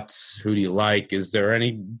thoughts, who do you like? Is there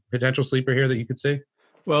any potential sleeper here that you could see?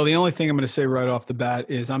 Well, the only thing I'm going to say right off the bat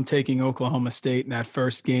is I'm taking Oklahoma State in that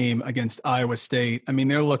first game against Iowa State. I mean,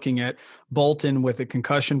 they're looking at Bolton with a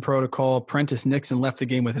concussion protocol. Prentice Nixon left the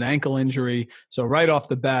game with an ankle injury. So right off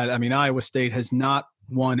the bat, I mean, Iowa State has not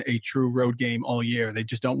won a true road game all year. They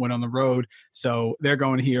just don't win on the road. So they're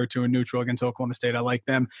going here to a neutral against Oklahoma State. I like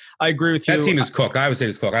them. I agree with you. That team is cooked. I would say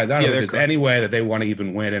it's cooked. I don't know if there's any way that they want to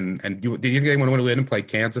even win. Do you think they want to win and play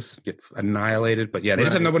Kansas, get annihilated? But yeah, they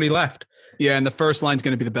just have nobody left. Yeah, and the first line is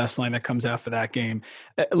going to be the best line that comes out for that game.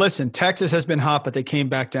 Listen, Texas has been hot, but they came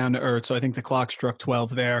back down to earth, so I think the clock struck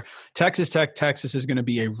 12 there. Texas Tech, Texas is going to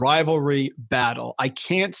be a rivalry battle. I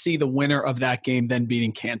can't see the winner of that game then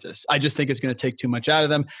beating Kansas. I just think it's going to take too much out of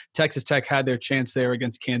them. Texas Tech had their chance there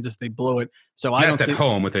against Kansas. They blew it. So I don't see, at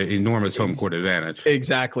home with an enormous home court advantage.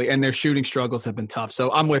 Exactly, and their shooting struggles have been tough.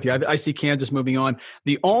 So I'm with you. I see Kansas moving on.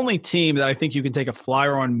 The only team that I think you can take a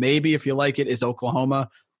flyer on, maybe if you like it, is Oklahoma.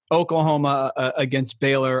 Oklahoma against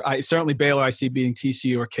Baylor. Certainly Baylor I see beating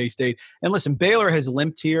TCU or K-State. And listen, Baylor has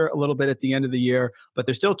limped here a little bit at the end of the year, but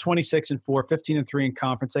they're still 26-4, 15-3 in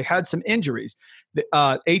conference. They had some injuries.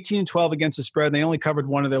 18-12 against the spread. They only covered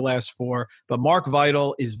 1 of their last 4. But Mark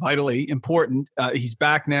Vidal is vitally important. He's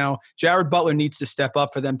back now. Jared Butler needs to step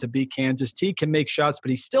up for them to beat Kansas. T can make shots,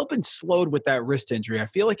 but he's still been slowed with that wrist injury. I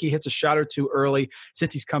feel like he hits a shot or 2 early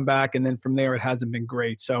since he's come back, and then from there it hasn't been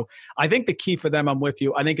great. So I think the key for them, I'm with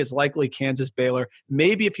you. I think it's likely Kansas, Baylor.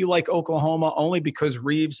 Maybe if you like Oklahoma, only because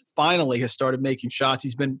Reeves finally has started making shots.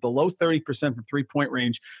 He's been below 30% from 3-point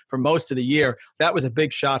range for most of the year. That was a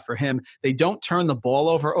big shot for him. They don't turn the ball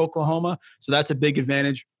over, Oklahoma, so that's a big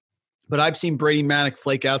advantage. But I've seen Brady Manick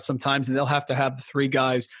flake out sometimes, and they'll have to have the three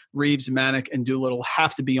guys, Reeves, Manick, and Doolittle,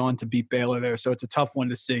 have to be on to beat Baylor there. So it's a tough one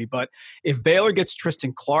to see. But if Baylor gets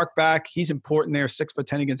Tristan Clark back, he's important there,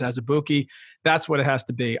 6'10" against Azubuike. That's what it has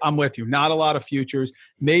to be. I'm with you. Not a lot of futures.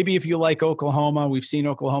 Maybe if you like Oklahoma, we've seen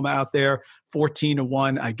Oklahoma out there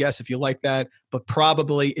 14-1, I guess, if you like that. But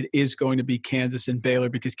probably it is going to be Kansas and Baylor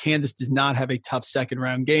because Kansas does not have a tough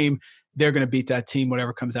second-round game. They're going to beat that team,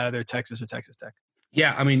 whatever comes out of there, Texas or Texas Tech.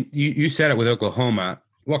 Yeah, I mean, you said it with Oklahoma.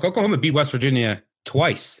 Look, Oklahoma beat West Virginia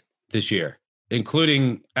twice this year,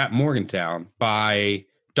 including at Morgantown by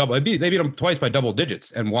double. They beat them twice by double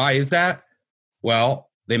digits. And why is that? Well,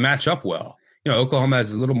 they match up well. Oklahoma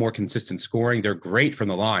has a little more consistent scoring. They're great from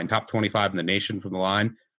the line, top 25 in the nation from the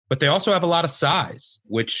line. But they also have a lot of size,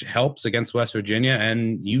 which helps against West Virginia.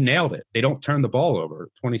 And you nailed it. They don't turn the ball over.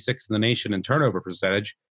 26th in the nation in turnover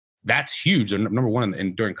percentage. That's huge. They're number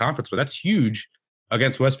one during conference, but that's huge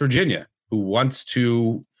against West Virginia, who wants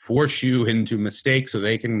to force you into mistakes so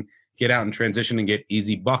they can get out in transition and get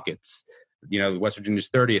easy buckets. West Virginia's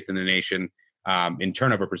 30th in the nation in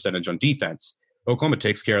turnover percentage on defense. Oklahoma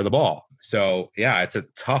takes care of the ball. So, yeah, it's a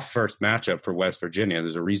tough first matchup for West Virginia.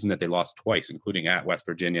 There's a reason that they lost twice, including at West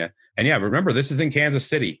Virginia. And, yeah, remember, this is in Kansas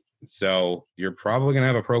City. So you're probably going to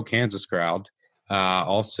have a pro-Kansas crowd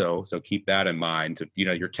also. So keep that in mind.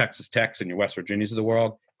 Your Texas Techs and your West Virginias of the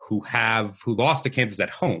world who lost to Kansas at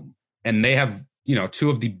home. And they have, two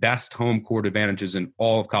of the best home court advantages in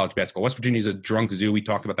all of college basketball. West Virginia's a drunk zoo. We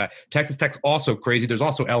talked about that. Texas Tech's also crazy. There's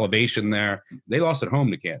also elevation there. They lost at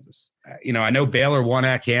home to Kansas. I know Baylor won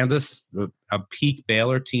at Kansas, a peak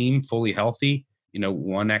Baylor team, fully healthy,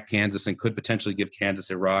 won at Kansas and could potentially give Kansas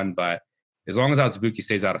a run. But as long as Azubuike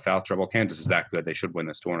stays out of foul trouble, Kansas is that good. They should win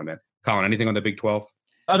this tournament. Colin, anything on the Big 12?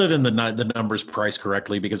 Other than the numbers priced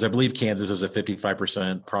correctly, because I believe Kansas has a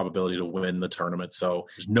 55% probability to win the tournament. So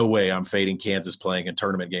there's no way I'm fading Kansas playing a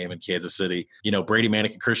tournament game in Kansas City. Brady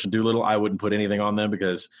Manick and Christian Doolittle, I wouldn't put anything on them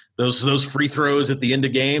because those free throws at the end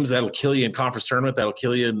of games, that'll kill you in conference tournament. That'll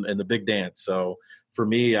kill you in the big dance. So for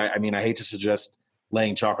me, I hate to suggest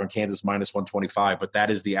laying chalk on Kansas minus 125, but that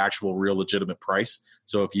is the actual real legitimate price.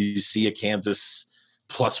 So if you see a Kansas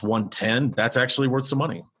plus 110, that's actually worth some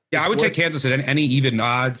money. Yeah, I would take Kansas at any even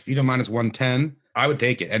odds, even minus 110. I would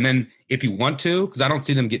take it. And then if you want to, because I don't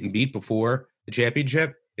see them getting beat before the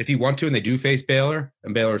championship, if you want to and they do face Baylor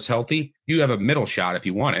and Baylor is healthy, you have a middle shot if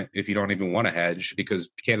you want it, if you don't even want to hedge, because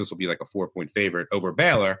Kansas will be like a 4-point favorite over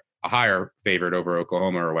Baylor, a higher favorite over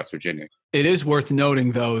Oklahoma or West Virginia. It is worth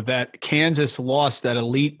noting, though, that Kansas lost that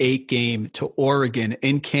Elite Eight game to Oregon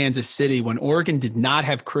in Kansas City when Oregon did not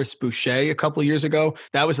have Chris Boucher a couple of years ago.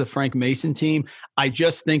 That was the Frank Mason team. I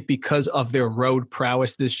just think because of their road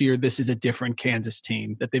prowess this year, this is a different Kansas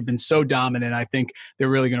team, that they've been so dominant. I think they're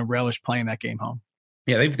really going to relish playing that game home.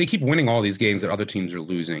 Yeah, they keep winning all these games that other teams are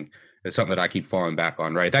losing. It's something that I keep falling back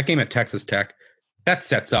on, right? That game at Texas Tech, that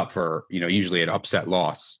sets up for, usually an upset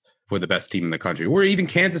loss for the best team in the country. Or even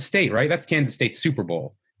Kansas State, right? That's Kansas State's Super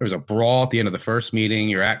Bowl. There was a brawl at the end of the first meeting.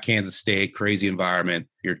 You're at Kansas State, crazy environment.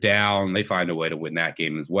 You're down. They find a way to win that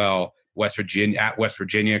game as well. West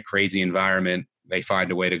Virginia, crazy environment. They find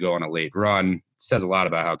a way to go on a late run. It says a lot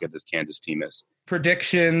about how good this Kansas team is.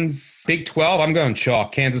 Predictions, Big 12, I'm going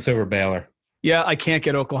chalk. Kansas over Baylor. Yeah, I can't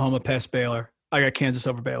get Oklahoma past Baylor. I got Kansas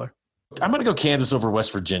over Baylor. I'm going to go Kansas over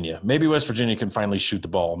West Virginia. Maybe West Virginia can finally shoot the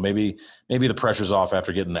ball. Maybe the pressure's off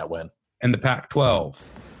after getting that win. And the Pac-12.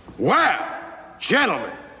 Well,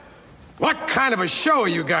 gentlemen, what kind of a show are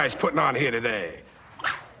you guys putting on here today?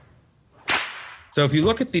 So if you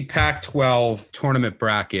look at the Pac-12 tournament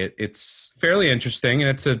bracket, it's fairly interesting, and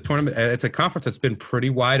it's a tournament. It's a conference that's been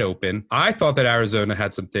pretty wide open. I thought that Arizona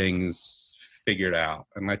had some things figured out,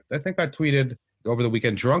 and I think I tweeted over the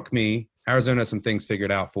weekend, "Drunk me, Arizona has some things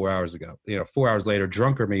figured out 4 hours ago." 4 hours later,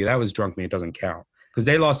 drunker me, that was drunk me. It doesn't count because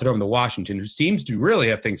they lost at home to Washington, who seems to really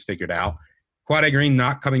have things figured out. Quade Green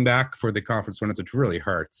not coming back for the conference tournament, which really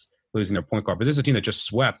hurts, losing their point guard. But this is a team that just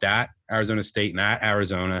swept at Arizona State and at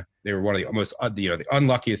Arizona. They were one of the almost, the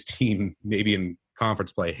unluckiest team maybe in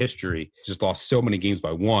conference play history. Just lost so many games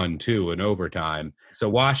by 1, 2 in overtime. So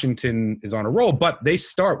Washington is on a roll, but they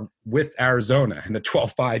start with Arizona in the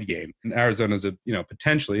 12-5 game. And Arizona's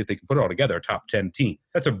potentially, if they can put it all together, a top 10 team.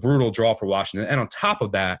 That's a brutal draw for Washington. And on top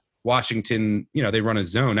of that, Washington, they run a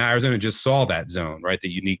zone. Arizona just saw that zone, right?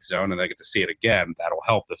 The unique zone, and they get to see it again. That'll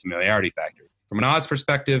help the familiarity factor. From an odds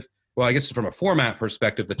perspective, well, I guess from a format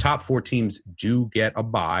perspective, the top 4 teams do get a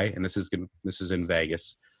bye, and this is in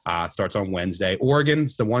Vegas. Starts on Wednesday.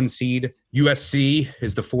 Oregon's the 1 seed. USC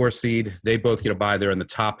is the 4 seed. They both get a bye. They're in the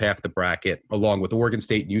top half of the bracket, along with Oregon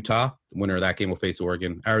State and Utah. The winner of that game will face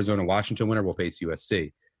Oregon. Arizona, Washington winner will face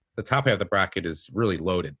USC. the top half of the bracket is really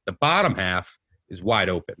loaded. The bottom half is wide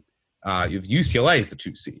open. You have UCLA as the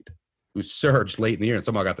 2 seed, who surged late in the year and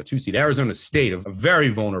somehow got the 2 seed. Arizona State, a very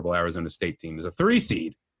vulnerable Arizona State team, is a 3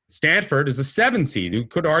 seed. Stanford is a 7 seed, who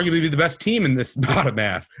could arguably be the best team in this bottom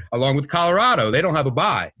half, along with Colorado. They don't have a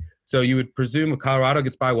bye. So you would presume Colorado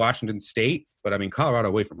gets by Washington State, but I mean, Colorado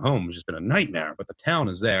away from home has just been a nightmare, but the town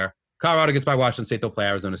is there. Colorado gets by Washington State, they'll play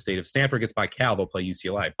Arizona State. If Stanford gets by Cal, they'll play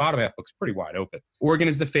UCLA. Bottom half looks pretty wide open. Oregon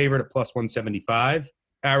is the favorite at plus 175.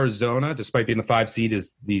 Arizona, despite being the 5 seed,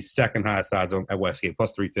 is the second highest odds at Westgate,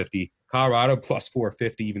 plus 350. Colorado, plus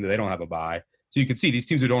 450, even though they don't have a bye. So you can see these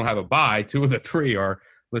teams who don't have a bye, 2 of the 3 are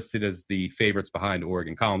listed as the favorites behind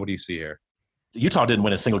Oregon. Colin, what do you see here? Utah didn't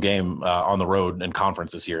win a single game on the road in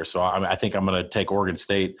conference this year. So I think I'm going to take Oregon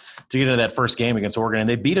State to get into that first game against Oregon. And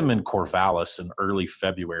they beat them in Corvallis in early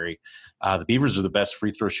February. The Beavers are the best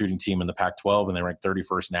free throw shooting team in the Pac-12, and they rank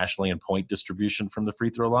 31st nationally in point distribution from the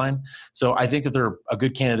free throw line. So I think that they're a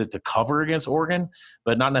good candidate to cover against Oregon,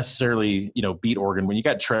 but not necessarily, beat Oregon. When you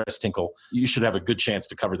got Tres Tinkle, you should have a good chance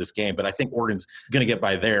to cover this game. But I think Oregon's going to get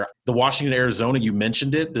by there. The Washington-Arizona, you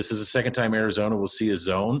mentioned it. This is the second time Arizona will see a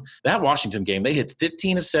zone. That Washington game, they hit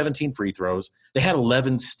 15 of 17 free throws. They had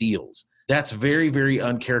 11 steals. That's very, very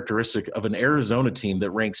uncharacteristic of an Arizona team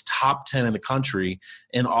that ranks top 10 in the country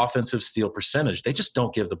in offensive steal percentage. They just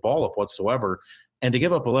don't give the ball up whatsoever. And to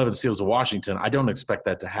give up 11 steals to Washington, I don't expect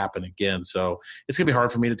that to happen again. So it's going to be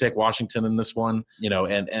hard for me to take Washington in this one,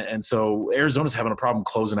 and so Arizona's having a problem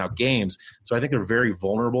closing out games. So I think they're very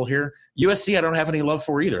vulnerable here. USC, I don't have any love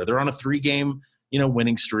for either. They're on a 3-game,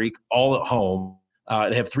 winning streak, all at home.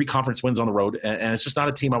 They have 3 conference wins on the road, and it's just not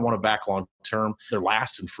a team I want to back long term. They're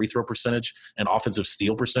last in free throw percentage and offensive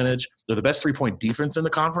steal percentage. They're the best 3-point defense in the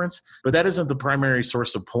conference, but that isn't the primary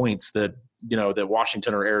source of points that that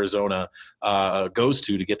Washington or Arizona goes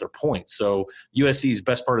to get their points. So USC's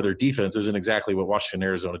best part of their defense isn't exactly what Washington and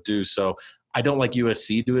Arizona do. So I don't like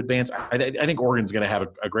USC to advance. I think Oregon's going to have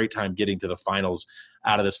a great time getting to the finals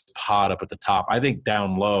out of this pod up at the top. I think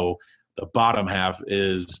down low, the bottom half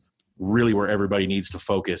is really where everybody needs to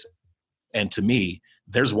focus. And to me,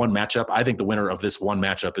 there's one matchup. I think the winner of this one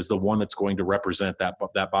matchup is the one that's going to represent that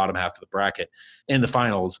bottom half of the bracket in the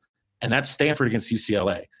finals, and that's Stanford against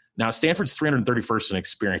UCLA. Now, Stanford's 331st in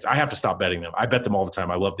experience. I have to stop betting them. I bet them all the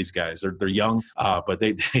time. I love these guys. They're young, but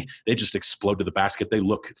they just explode to the basket. They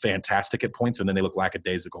look fantastic at points, and then they look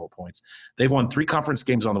lackadaisical at points. They've won 3 conference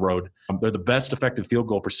games on the road. They're the best effective field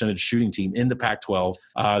goal percentage shooting team in the Pac-12.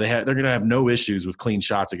 They're going to have no issues with clean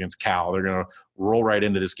shots against Cal. They're going to roll right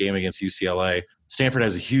into this game against UCLA. Stanford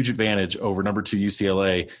has a huge advantage over number 2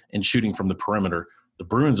 UCLA in shooting from the perimeter. The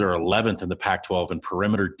Bruins are 11th in the Pac-12 in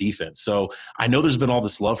perimeter defense. So I know there's been all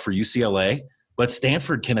this love for UCLA, but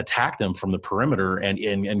Stanford can attack them from the perimeter and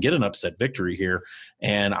get an upset victory here.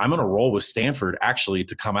 And I'm going to roll with Stanford actually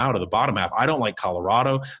to come out of the bottom half. I don't like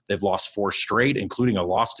Colorado. They've lost 4 straight, including a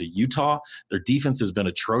loss to Utah. Their defense has been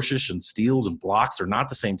atrocious, and steals and blocks. They're not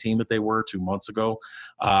the same team that they were 2 months ago.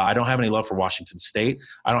 I don't have any love for Washington State.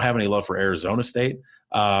 I don't have any love for Arizona State.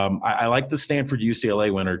 I like the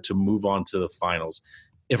Stanford-UCLA winner to move on to the finals.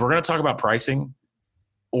 If we're going to talk about pricing,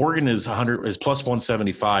 Oregon is plus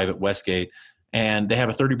 175 at Westgate, and they have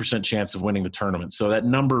a 30% chance of winning the tournament. So that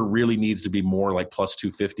number really needs to be more like plus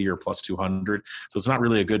 250 or plus 200. So it's not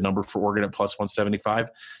really a good number for Oregon at plus 175.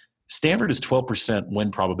 Stanford is 12% win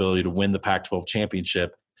probability to win the Pac-12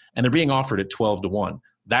 championship, and they're being offered at 12-1.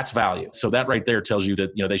 That's value. So that right there tells you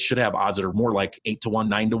that they should have odds that are more like 8-1,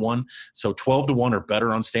 9-1. So 12-1 or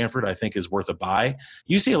better on Stanford, I think, is worth a buy.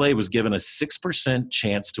 UCLA was given a 6%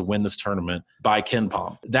 chance to win this tournament by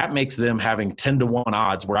KenPom. That makes them having 10-1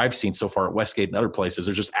 odds, where I've seen so far at Westgate and other places.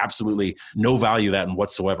 There's just absolutely no value of that in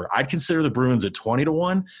whatsoever. I'd consider the Bruins at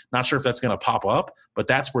 20-1. Not sure if that's going to pop up, but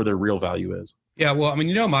that's where their real value is. Yeah, well, I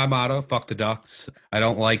mean, my motto, fuck the Ducks. I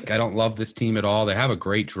don't love this team at all. They have a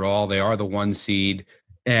great draw. They are the 1 seed.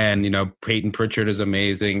 And, Peyton Pritchard is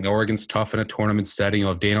amazing. Oregon's tough in a tournament setting.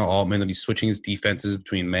 You'll have Dana Altman. They'll be switching his defenses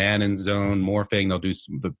between man and zone, morphing. They'll do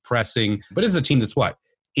the pressing. But it's a team that's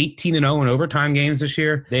 18-0 in overtime games this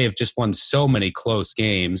year. They have just won so many close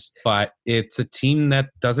games. But it's a team that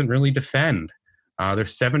doesn't really defend. They're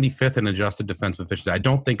 75th in adjusted defensive efficiency. I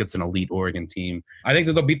don't think it's an elite Oregon team. I think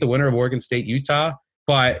that they'll beat the winner of Oregon State, Utah.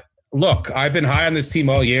 But look, I've been high on this team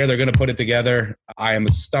all year. They're going to put it together. I am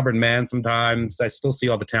a stubborn man sometimes. I still see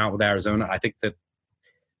all the talent with Arizona. I think that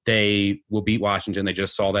they will beat Washington. They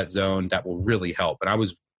just saw that zone. That will really help. And I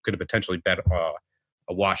was going to potentially bet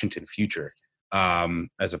a Washington future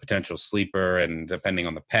as a potential sleeper, and depending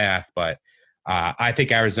on the path. But I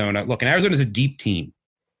think Arizona – look, and Arizona's a deep team.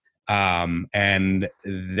 And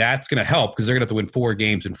that's going to help because they're going to have to win 4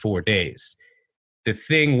 games in 4 days. The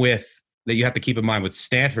thing that you have to keep in mind with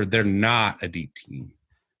Stanford, they're not a deep team.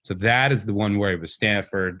 So that is the one worry with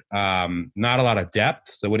Stanford. Not a lot of depth.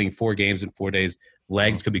 So winning 4 games in 4 days,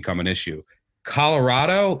 legs could become an issue.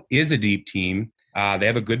 Colorado is a deep team. They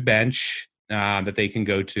have a good bench that they can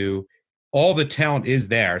go to. All the talent is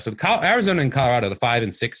there. So Arizona and Colorado, the 5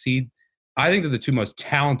 and 6 seed, I think they're the 2 most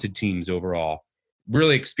talented teams overall.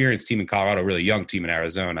 Really experienced team in Colorado, really young team in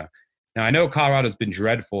Arizona. Now, I know Colorado's been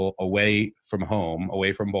dreadful away from home,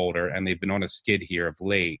 away from Boulder, and they've been on a skid here of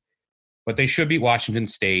late. But they should beat Washington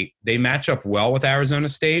State. They match up well with Arizona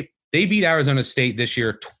State. They beat Arizona State this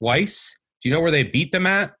year twice. Do you know where they beat them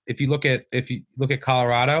at? If you look at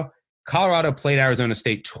Colorado, Colorado played Arizona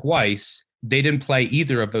State twice. They didn't play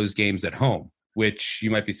either of those games at home, which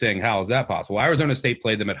you might be saying, how is that possible? Arizona State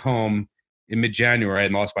played them at home in mid-January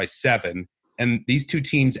and lost by 7. And these 2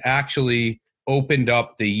 teams actually opened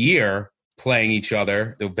up the year playing each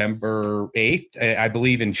other November 8th, I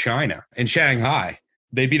believe, in Shanghai.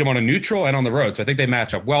 They beat them on a neutral and on the road. So I think they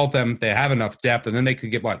match up well with them. They have enough depth, and then they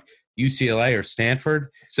could get, UCLA or Stanford.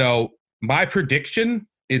 So my prediction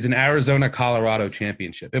is an Arizona-Colorado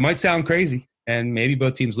championship. It might sound crazy, and maybe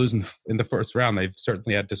both teams lose in the first round. They've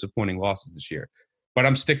certainly had disappointing losses this year. But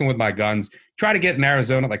I'm sticking with my guns. Try to get an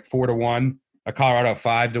Arizona like 4-1, a Colorado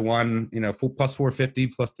 5-1, plus 450,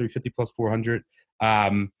 plus 350, plus 400.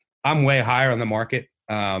 I'm way higher on the market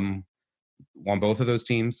on both of those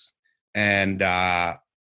teams. And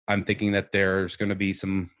I'm thinking that there's going to be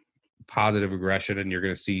some positive regression, and you're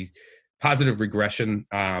going to see positive regression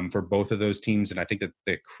for both of those teams. And I think that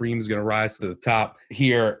the cream is going to rise to the top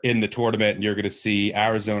here in the tournament, and you're going to see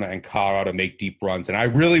Arizona and Colorado make deep runs. And I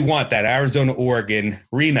really want that Arizona-Oregon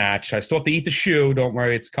rematch. I still have to eat the shoe. Don't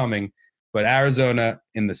worry, it's coming. But Arizona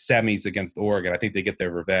in the semis against Oregon, I think they get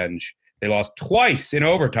their revenge. They lost twice in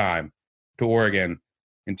overtime to Oregon.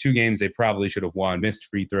 In 2 games, they probably should have won, missed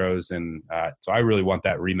free throws. And so I really want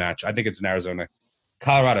that rematch. I think it's an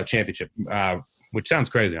Arizona-Colorado championship, which sounds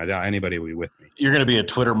crazy. I doubt anybody will be with me. You're going to be a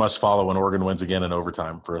Twitter must follow when Oregon wins again in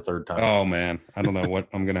overtime for a 3rd time. Oh, man. I don't know what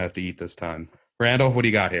I'm going to have to eat this time. Randall, what do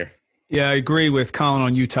you got here? Yeah, I agree with Colin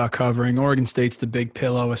on Utah covering. Oregon State's the big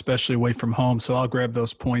pillow, especially away from home. So I'll grab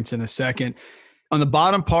those points in a second. On the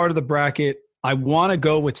bottom part of the bracket, I want to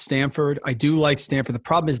go with Stanford. I do like Stanford. The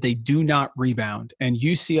problem is they do not rebound, and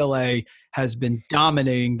UCLA has been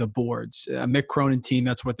dominating the boards. Mick Cronin team,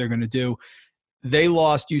 that's what they're going to do. They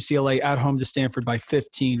lost UCLA at home to Stanford by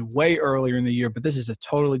 15 way earlier in the year, but this is a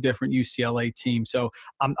totally different UCLA team. So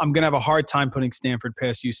I'm going to have a hard time putting Stanford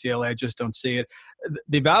past UCLA. I just don't see it.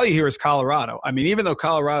 The value here is Colorado. I mean, even though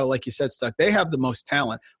Colorado, like you said, Stuck, they have the most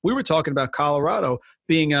talent. We were talking about Colorado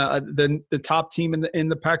being the top team in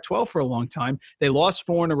the Pac-12 for a long time. They lost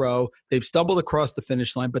 4 in a row. They've stumbled across the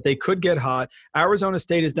finish line, but they could get hot. Arizona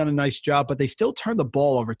State has done a nice job, but they still turn the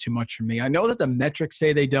ball over too much for me. I know that the metrics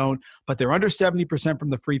say they don't, but they're under 70% from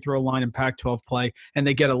the free throw line in Pac-12 play, and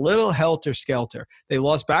they get a little helter-skelter. They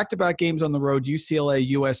lost back-to-back games on the road,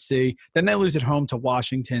 UCLA, USC. Then they lose at home to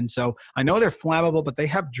Washington. So I know they're flammable, but they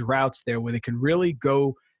have droughts there where they can really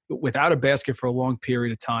go without a basket for a long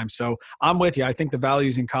period of time. So I'm with you. I think the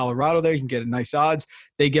value's in Colorado there. You can get nice odds.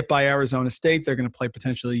 They get by Arizona State. They're going to play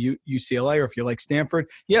potentially UCLA, or if you like Stanford,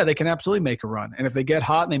 yeah, they can absolutely make a run. And if they get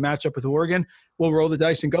hot and they match up with Oregon, we'll roll the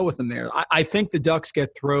dice and go with them there. I think the Ducks get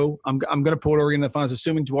through. I'm going to put Oregon in the finals,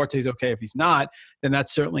 assuming Duarte's okay. If he's not, then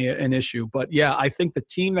that's certainly an issue. But yeah, I think the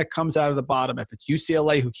team that comes out of the bottom, if it's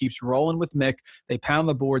UCLA who keeps rolling with Mick, they pound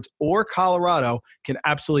the boards, or Colorado, can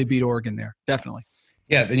absolutely beat Oregon there. Definitely.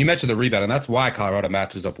 Yeah, and you mentioned the rebound, and that's why Colorado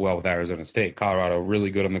matches up well with Arizona State. Colorado really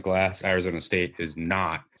good on the glass. Arizona State is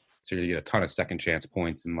not. So you're going to get a ton of second chance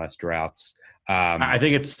points and less droughts. I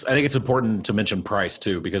think it's important to mention price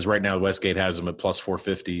too, because right now Westgate has them at plus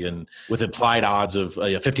 450, and with implied odds of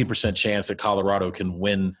a 15% chance that Colorado can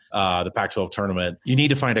win the Pac-12 tournament, you need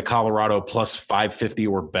to find a Colorado plus 550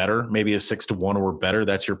 or better, maybe a 6-1 or better.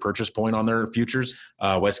 That's your purchase point on their futures.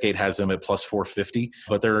 Westgate has them at plus 450,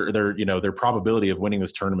 but their probability of winning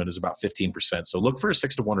this tournament is about 15%. So look for a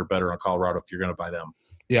 6-1 or better on Colorado if you're going to buy them.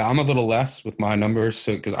 Yeah, I'm a little less with my numbers,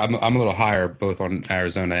 so because I'm a little higher both on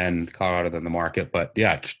Arizona and Colorado than the market. But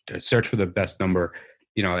yeah, search for the best number.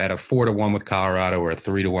 At a 4-1 with Colorado or a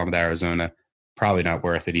 3-1 with Arizona, probably not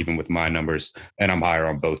worth it even with my numbers. And I'm higher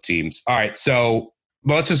on both teams. All right, so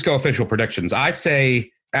let's just go official predictions. I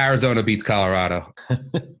say Arizona beats Colorado.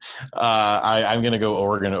 I'm going to go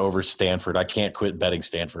Oregon over Stanford. I can't quit betting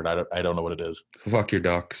Stanford. I don't know what it is. Fuck your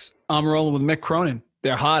Ducks. I'm rolling with Mick Cronin.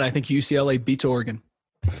 They're hot. I think UCLA beats Oregon.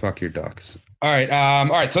 Fuck your Ducks. All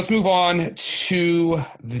right. So let's move on to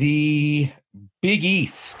the Big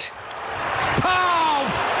East. Pow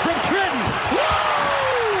from Trenton. Woo!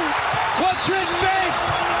 What Trenton makes,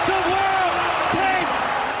 the world takes.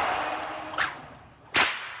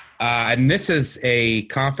 And this is a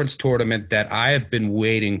conference tournament that I have been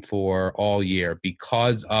waiting for all year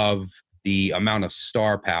because of the amount of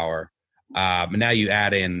star power. Now you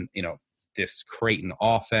add in, this Creighton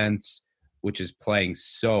offense, which is playing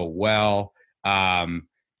so well. But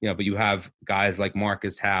you have guys like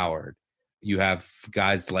Marcus Howard. You have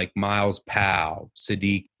guys like Miles Powell,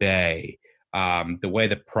 Sadiq Bey, the way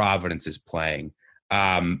that Providence is playing.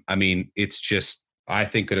 It's just, I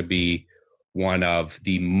think, going to be one of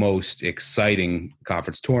the most exciting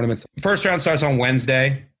conference tournaments. First round starts on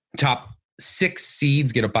Wednesday. Top 6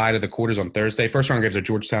 seeds get a bye to the quarters on Thursday. First round games are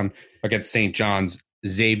Georgetown against St. John's,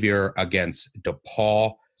 Xavier against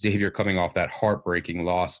DePaul. Xavier coming off that heartbreaking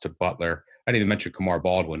loss to Butler. I didn't even mention Kamar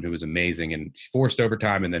Baldwin, who was amazing and forced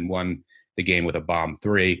overtime and then won the game with a bomb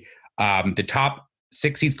 3. The top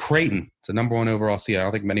 6 seeds, Creighton. It's the number 1 overall seed. I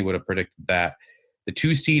don't think many would have predicted that. The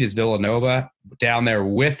 2 seed is Villanova, down there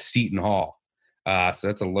with Seton Hall. So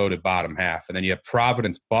that's a loaded bottom half. And then you have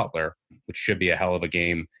Providence Butler, which should be a hell of a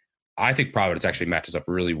game. I think Providence actually matches up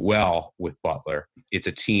really well with Butler. It's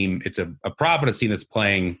a Providence team that's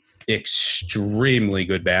playing extremely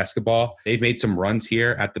good basketball. They've made some runs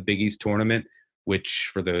here at the Big East tournament, which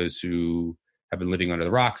for those who have been living under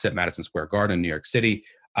the rocks at Madison Square Garden in New York City.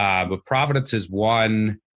 But Providence has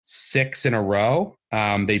won 6 in a row.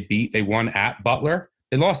 They won at Butler.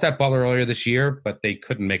 They lost at Butler earlier this year, but they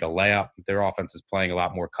couldn't make a layup. Their offense is playing a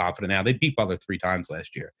lot more confident now. They beat Butler 3 times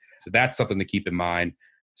last year. So that's something to keep in mind.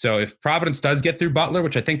 So if Providence does get through Butler,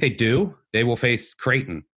 which I think they do, they will face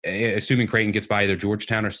Creighton, assuming Creighton gets by either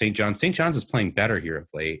Georgetown or St. John's. St. John's is playing better here of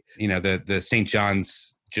late. The St.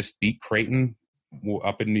 John's just beat Creighton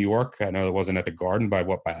up in New York. I know it wasn't at the Garden by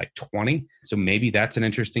like 20. So maybe that's an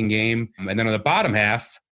interesting game. And then on the bottom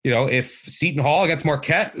half, if Seton Hall against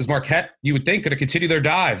Marquette, you would think, going to continue their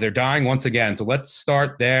dive. They're dying once again. So let's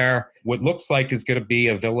start there. What looks like is going to be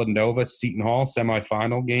a Villanova-Seton Hall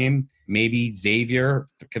semifinal game. Maybe Xavier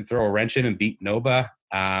can throw a wrench in and beat Nova.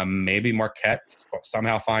 Maybe Marquette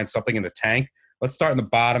somehow finds something in the tank. Let's start in the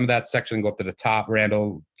bottom of that section and go up to the top.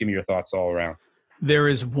 Randall, give me your thoughts all around. There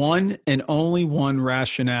is one and only one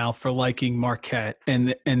rationale for liking Marquette,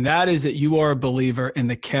 and that is that you are a believer in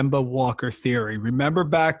the Kemba Walker theory. Remember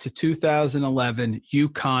back to 2011,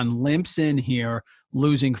 UConn limps in here,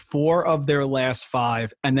 losing 4 of their last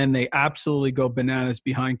 5, and then they absolutely go bananas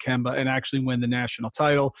behind Kemba and actually win the national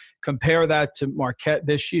title. Compare that to Marquette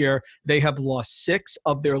this year. They have lost 6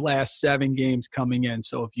 of their last 7 games coming in.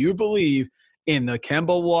 So if you believe in the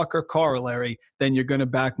Kemba Walker corollary, then you're going to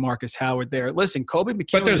back Marcus Howard there. Listen, Kobe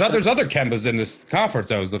McEwen. But there's other Kembas in this conference.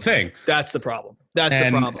 That was the thing. That's the problem. The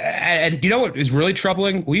problem. And you know what is really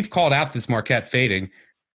troubling? We've called out this Marquette fading,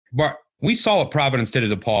 but we saw what Providence did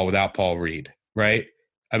to DePaul without Paul Reed, right?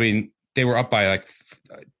 I mean, they were up by like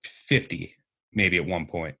 50 maybe at one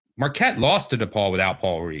point. Marquette lost to DePaul without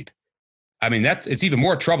Paul Reed. I mean, it's even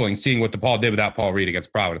more troubling seeing what DePaul did without Paul Reed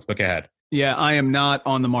against Providence. But go ahead. Yeah, I am not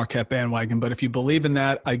on the Marquette bandwagon, but if you believe in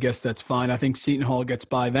that, I guess that's fine. I think Seton Hall gets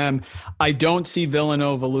by them. I don't see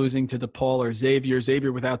Villanova losing to DePaul or Xavier.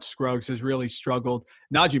 Xavier without Scruggs has really struggled.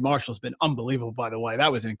 Najee Marshall's been unbelievable, by the way. That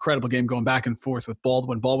was an incredible game going back and forth with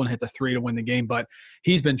Baldwin. Baldwin hit the 3 to win the game, but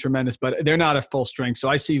he's been tremendous. But they're not at full strength. So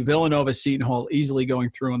I see Villanova, Seton Hall easily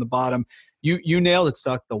going through on the bottom. You nailed it,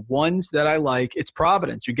 Stuck. The ones that I like, it's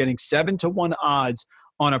Providence. You're getting 7-1 odds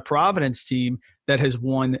on a Providence team that has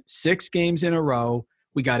won 6 games in a row.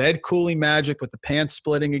 We got Ed Cooley magic with the pants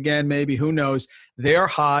splitting again, maybe. Who knows? They're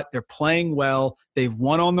hot. They're playing well. They've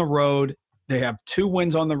won on the road. They have 2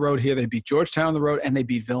 wins on the road here. They beat Georgetown on the road, and they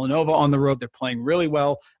beat Villanova on the road. They're playing really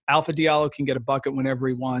well. Alpha Diallo can get a bucket whenever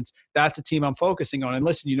he wants. That's a team I'm focusing on. And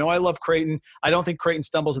listen, I love Creighton. I don't think Creighton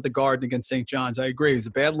stumbles at the Garden against St. John's. I agree. It was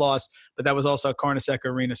a bad loss, but that was also a Carnesecca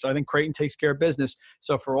Arena. So I think Creighton takes care of business.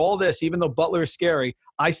 So for all this, even though Butler is scary,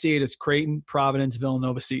 I see it as Creighton, Providence,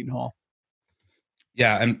 Villanova, Seton Hall.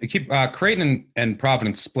 Yeah, and keep Creighton and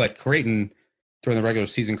Providence split. Creighton, during the regular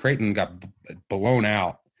season, Creighton got blown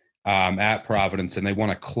out at Providence, and they won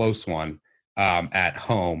a close one at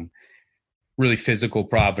home. Really physical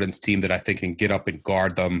Providence team that I think can get up and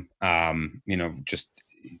guard them, just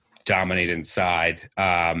dominate inside.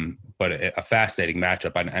 But a fascinating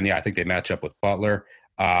matchup. And yeah, I think they match up with Butler.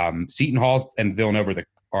 Seton Hall and Villanova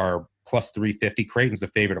are plus 350. Creighton's the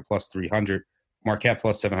favorite at plus 300. Marquette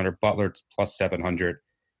plus 700. Butler plus 700.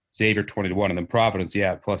 Xavier 20-1. And then Providence,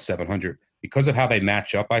 plus 700. Because of how they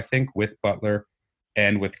match up, I think, with Butler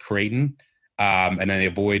and with Creighton, and then they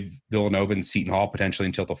avoid Villanova and Seton Hall potentially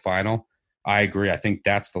until the final. I agree. I think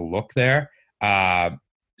that's the look there.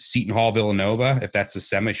 Seton Hall, Villanova, if that's the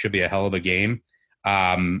semi, should be a hell of a game.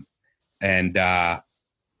 And I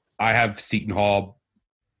have Seton Hall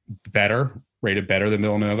rated better than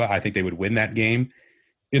Villanova. I think they would win that game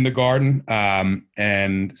in the Garden.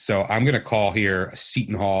 And so I'm going to call here a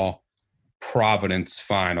Seton Hall Providence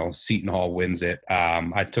final. Seton Hall wins it.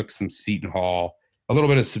 I took some Seton Hall, a little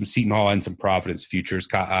bit of some Seton Hall and some Providence futures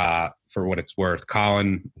for what it's worth.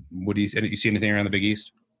 Colin, what do you see anything around the Big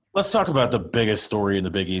East? Let's talk about the biggest story in the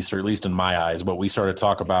Big East, or at least in my eyes, what we started to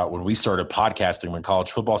talk about when we started podcasting when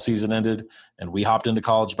college football season ended and we hopped into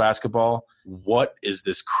college basketball. What is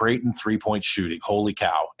this Creighton three-point shooting? Holy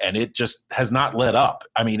cow. And it just has not let up.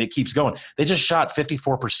 I mean, it keeps going. They just shot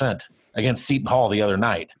 54% against Seton Hall the other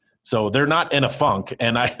night. So they're not in a funk,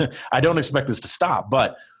 and I don't expect this to stop.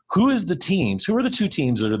 But who are the two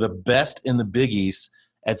teams that are the best in the Big East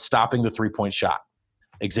at stopping the three-point shot?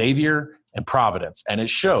 Xavier and Providence. And it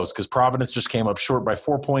shows because Providence just came up short by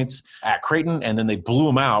 4 points at Creighton, and then they blew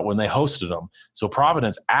them out when they hosted them. So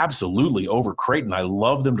Providence absolutely over Creighton. I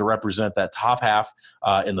love them to represent that top half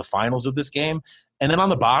in the finals of this game. And then on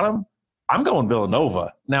the bottom, I'm going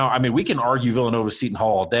Villanova. Now, I mean, we can argue Villanova, Seton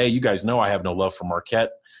Hall all day. You guys know I have no love for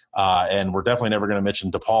Marquette, and we're definitely never going to mention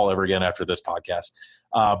DePaul ever again after this podcast.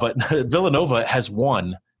 But Villanova has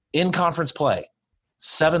won in conference play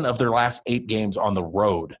 7 of their last 8 games on the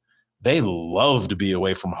road. They love to be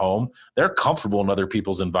away from home. They're comfortable in other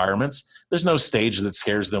people's environments. There's no stage that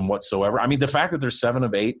scares them whatsoever. I mean, the fact that they're 7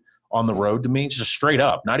 of 8 on the road to me, just straight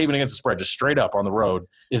up, not even against the spread, just straight up on the road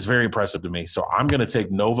is very impressive to me. So I'm going to take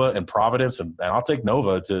Nova and Providence, and I'll take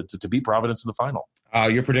Nova to beat Providence in the final.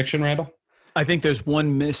 Your prediction, Randall? I think there's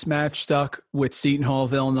one mismatch stuck with Seton Hall,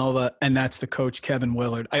 Villanova, and that's the coach, Kevin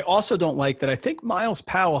Willard. I also don't like that. I think Miles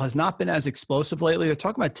Powell has not been as explosive lately. They're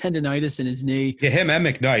talking about tendonitis in his knee. Yeah, him and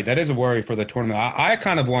McKnight. That is a worry for the tournament. I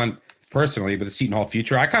kind of want, personally, with the Seton Hall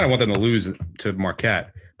future, I kind of want them to lose to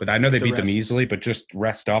Marquette. But I know they beat them easily, but just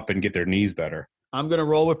rest up and get their knees better. I'm going to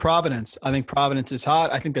roll with Providence. I think Providence is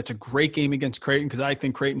hot. I think that's a great game against Creighton because I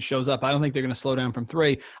think Creighton shows up. I don't think they're going to slow down from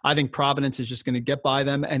 3. I think Providence is just going to get by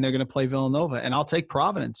them, and they're going to play Villanova. And I'll take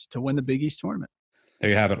Providence to win the Big East tournament. There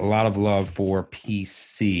you have it. A lot of love for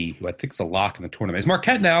PC, who I think is a lock in the tournament. Is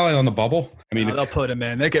Marquette now on the bubble? I mean, they'll put him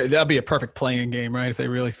in. That'll be a perfect playing game, right, if they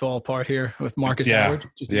really fall apart here with Marcus Howard.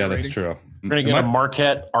 Yeah, that's true. We're going to get a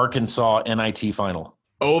Marquette-Arkansas NIT final.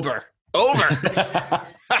 Over.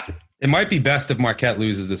 It might be best if Marquette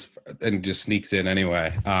loses this and just sneaks in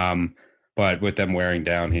anyway. But with them wearing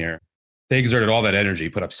down here, they exerted all that energy,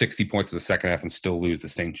 put up 60 points in the second half and still lose to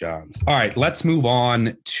St. John's. All right, let's move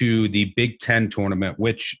on to the Big Ten tournament,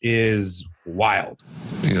 which is wild.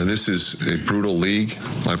 You know, this is a brutal league.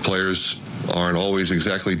 My players aren't always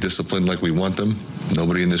exactly disciplined like we want them.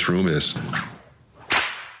 Nobody in this room is.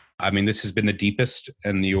 I mean, this has been the deepest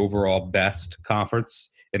and the overall best conference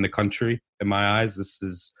in the country, in my eyes. This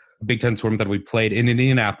is Big Ten tournament that we played in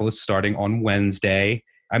Indianapolis starting on Wednesday.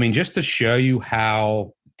 I mean, just to show you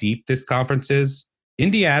how deep this conference is,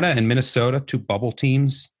 Indiana and Minnesota, 2 bubble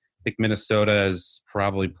teams. I think Minnesota has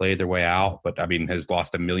probably played their way out, but I mean, has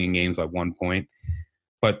lost 1 million games by 1 point.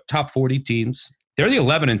 But top 40 teams, they're the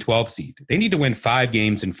 11 and 12 seed. They need to win 5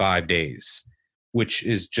 games in 5 days, which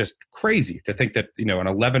is just crazy to think that, you know, an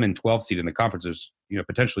 11 and 12 seed in the conference is, you know,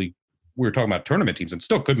 potentially, we were talking about tournament teams and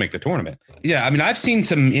still could make the tournament. Yeah, I mean, I've seen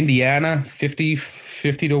some Indiana 50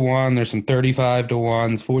 to 1. There's some 35 to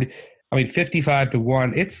 1s, 40. I mean, 55 to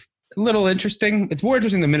 1. It's a little interesting. It's more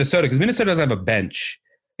interesting than Minnesota because Minnesota doesn't have a bench.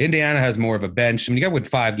 Indiana has more of a bench. I mean, you got to win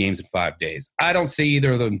 5 games in 5 days. I don't see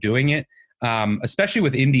either of them doing it, especially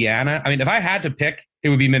with Indiana. I mean, if I had to pick, it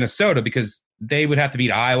would be Minnesota because they would have to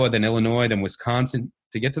beat Iowa, then Illinois, then Wisconsin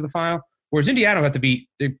to get to the final. Whereas Indiana will have to beat,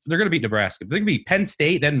 they're going to beat Nebraska. They're going to beat Penn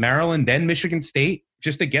State, then Maryland, then Michigan State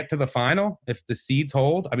just to get to the final if the seeds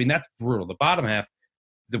hold. I mean, that's brutal. The bottom half,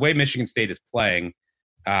 the way Michigan State is playing,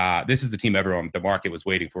 this is the team the market was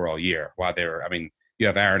waiting for all year. While I mean, you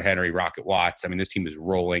have Aaron Henry, Rocket Watts. I mean, this team is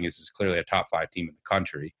rolling. This is clearly a top 5 team in the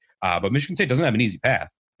country. But Michigan State doesn't have an easy path.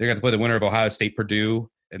 They're going to play the winner of Ohio State, Purdue.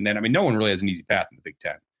 And then, I mean, no one really has an easy path in the Big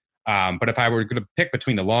Ten. But if I were going to pick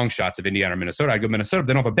between the long shots of Indiana or Minnesota, I'd go Minnesota. But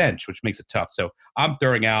they don't have a bench, which makes it tough. So I'm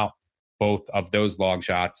throwing out both of those long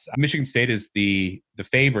shots. Michigan State is the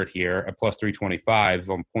favorite here at plus 325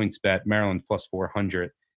 on PointsBet. Maryland plus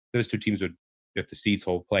 400. Those 2 teams would, if the seeds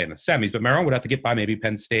hold, play in the semis. But Maryland would have to get by maybe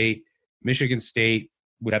Penn State. Michigan State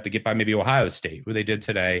would have to get by maybe Ohio State, who they did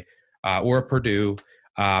today, or Purdue.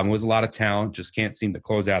 Was a lot of talent, just can't seem to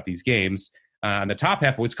close out these games. In the top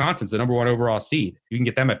half, Wisconsin's the number 1 overall seed. You can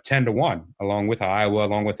get them at 10-1, along with Iowa,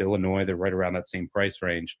 along with Illinois. They're right around that same price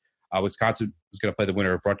range. Wisconsin is going to play the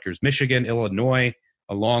winner of Rutgers, Michigan, Illinois,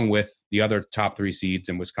 along with the other top 3 seeds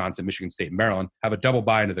in Wisconsin, Michigan State, and Maryland, have a double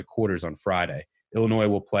bye into the quarters on Friday. Illinois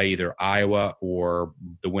will play either Iowa or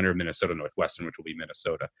the winner of Minnesota Northwestern, which will be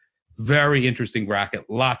Minnesota. Very interesting bracket.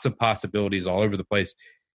 Lots of possibilities all over the place.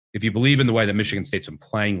 If you believe in the way that Michigan State's been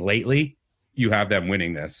playing lately, you have them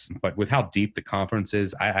winning this. But with how deep the conference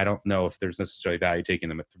is, I don't know if there's necessarily value taking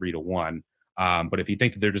them at 3-1. But if you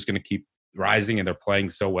think that they're just going to keep rising and they're playing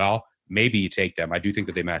so well, maybe you take them. I do think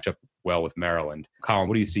that they match up well with Maryland. Colin,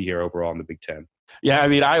 what do you see here overall in the Big Ten? Yeah, I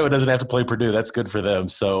mean, Iowa doesn't have to play Purdue. That's good for them.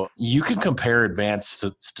 So you can compare advanced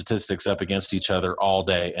statistics up against each other all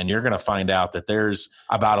day, and you're going to find out that there's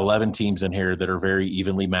about 11 teams in here that are very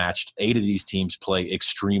evenly matched. 8 of these teams play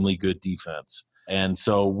extremely good defense. And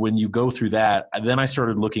so when you go through that, then I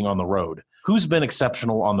started looking on the road. Who's been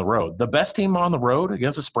exceptional on the road? The best team on the road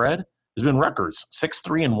against the spread has been Rutgers,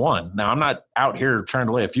 6-3-1. Now, I'm not out here trying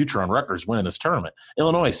to lay a future on Rutgers winning this tournament.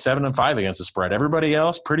 Illinois, 7-5 against the spread. Everybody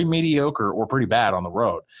else, pretty mediocre or pretty bad on the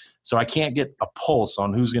road. So I can't get a pulse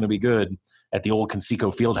on who's going to be good at the old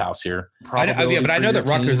Conseco Fieldhouse here. But I know that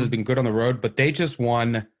Rutgers has been good on the road, but they just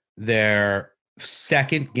won their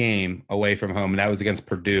second game away from home, and that was against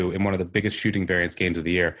Purdue in one of the biggest shooting variance games of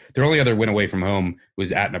the year. Their only other win away from home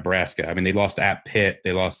was at Nebraska. I mean, they lost at Pitt.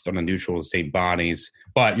 They lost on a neutral to St. Bonnie's.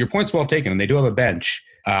 But your point's well taken, and they do have a bench.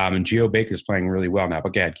 And Geo Baker's playing really well now.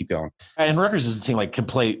 But go ahead, keep going. And Rutgers is a team like can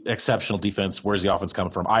play exceptional defense. Where's the offense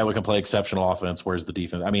coming from? Iowa can play exceptional offense. Where's the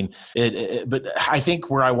defense? I mean, but I think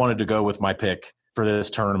where I wanted to go with my pick for this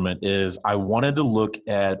tournament is I wanted to look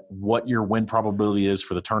at what your win probability is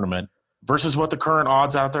for the tournament versus what the current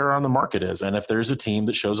odds out there on the market is. And if there's a team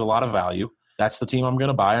that shows a lot of value, that's the team I'm going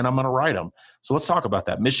to buy, and I'm going to ride them. So let's talk about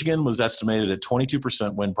that. Michigan was estimated at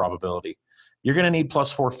 22% win probability. You're going to need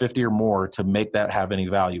plus 450 or more to make that have any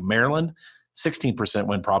value. Maryland, 16%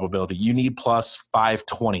 win probability. You need plus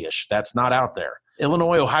 520-ish. That's not out there.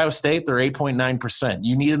 Illinois, Ohio State, they're 8.9%.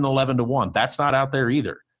 You need an 11-1. That's not out there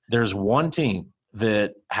either. There's one team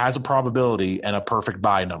that has a probability and a perfect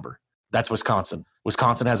buy number. That's Wisconsin.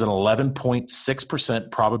 Wisconsin has an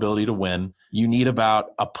 11.6% probability to win. You need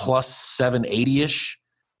about a plus 780-ish.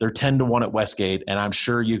 They're 10-1 at Westgate, and I'm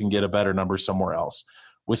sure you can get a better number somewhere else.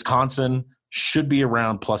 Wisconsin should be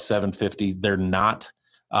around plus 750. They're not.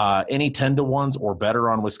 Any 10-1s or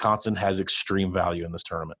better on Wisconsin has extreme value in this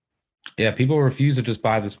tournament. Yeah, people refuse to just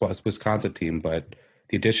buy this Wisconsin team, but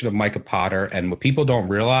the addition of Micah Potter, and what people don't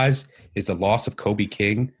realize is the loss of Kobe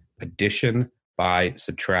King, addition by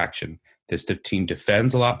subtraction. This team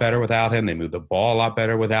defends a lot better without him. They move the ball a lot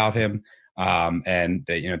better without him. And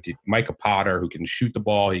Micah Potter, who can shoot the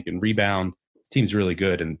ball, he can rebound. The team's really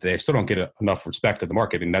good, and they still don't get enough respect in the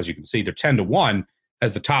market. And as you can see, they're 10-1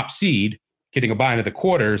 as the top seed, getting a bye into the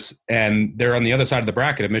quarters, and they're on the other side of the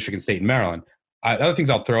bracket of Michigan State and Maryland. Other things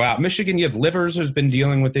I'll throw out: Michigan, you have Livers, who's been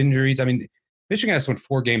dealing with injuries. I mean, Michigan has won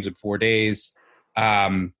 4 games in 4 days.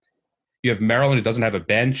 You have Maryland, who doesn't have a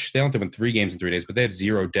bench. They don't have to win 3 games in 3 days, but they have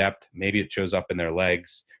zero depth. Maybe it shows up in their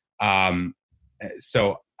legs.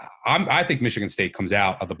 So I think Michigan State comes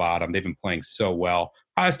out of the bottom. They've been playing so well.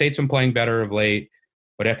 Ohio State's been playing better of late,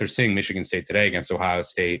 but after seeing Michigan State today against Ohio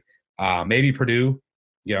State, maybe Purdue,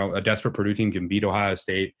 a desperate Purdue team can beat Ohio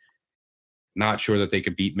State. Not sure that they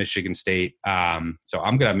could beat Michigan State. So I'm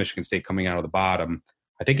going to have Michigan State coming out of the bottom.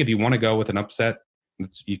 I think if you want to go with an upset,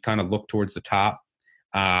 you kind of look towards the top.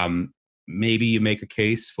 Maybe you make a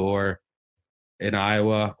case for an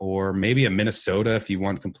Iowa or maybe a Minnesota if you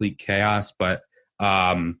want complete chaos. But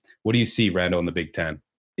what do you see, Randall, in the Big Ten?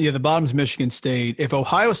 Yeah, the bottom's Michigan State. If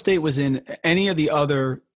Ohio State was in any of the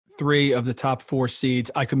other 3 of the top 4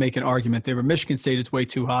 seeds, I could make an argument there. But Michigan State is way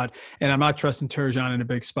too hot, and I'm not trusting Turgeon in a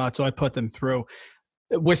big spot, so I put them through.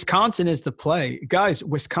 Wisconsin is the play. Guys,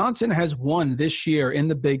 Wisconsin has won this year in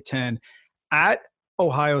the Big Ten at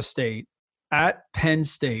Ohio State, at Penn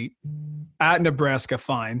State, at Nebraska,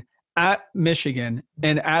 fine, at Michigan,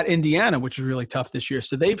 and at Indiana, which is really tough this year.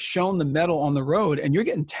 So they've shown the mettle on the road, and you're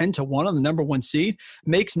getting 10-1 on the number 1 seed.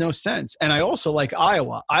 Makes no sense. And I also like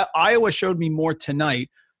Iowa. Iowa showed me more tonight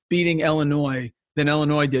beating Illinois than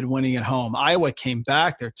Illinois did winning at home. Iowa came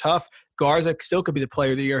back. They're tough. Garza still could be the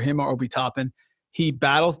player of the year, him or Obi Toppin. He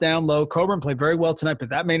battles down low. Coburn played very well tonight, but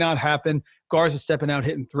that may not happen. Garza stepping out,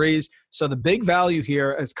 hitting threes. So the big value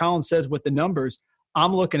here, as Colin says with the numbers,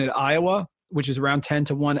 I'm looking at Iowa, which is around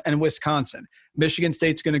 10-1, and Wisconsin. Michigan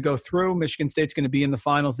State's going to go through. Michigan State's going to be in the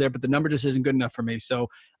finals there, but the number just isn't good enough for me. So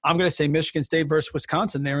I'm going to say Michigan State versus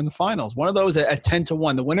Wisconsin there in the finals. One of those at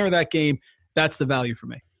 10-1. The winner of that game, that's the value for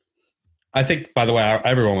me. I think, by the way,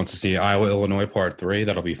 everyone wants to see Iowa, Illinois Part 3.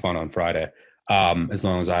 That'll be fun on Friday, as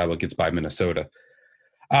long as Iowa gets by Minnesota.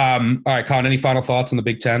 All right, Colin, any final thoughts on the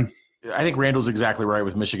Big Ten? I think Randall's exactly right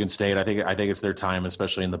with Michigan State. I think it's their time,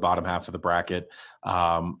 especially in the bottom half of the bracket.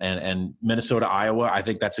 And Minnesota, Iowa, I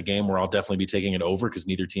think that's a game where I'll definitely be taking it over because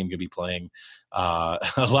neither team can be playing a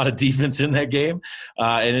lot of defense in that game.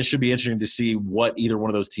 And it should be interesting to see what either one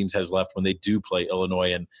of those teams has left when they do play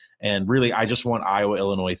Illinois. And really, I just want Iowa,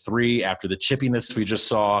 Illinois 3 after the chippiness we just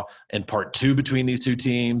saw in Part 2 between these two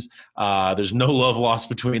teams. There's no love lost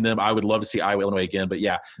between them. I would love to see Iowa, Illinois again. But,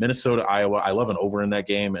 yeah, Minnesota, Iowa, I love an over in that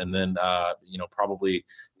game. And then, probably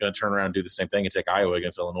going to turn around and do the same thing and take Iowa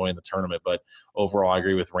against Illinois in the tournament. But overall, I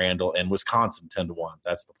agree with Randall. And Wisconsin 10-1.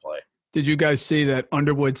 That's the play. Did you guys see that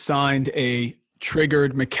Underwood signed a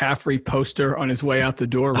triggered McCaffrey poster on his way out the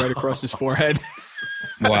door right across his forehead?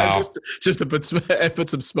 Wow. just to put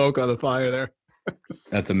some smoke on the fire there.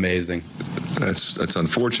 That's amazing. That's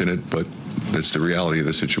unfortunate, but that's the reality of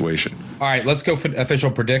the situation. All right, let's go for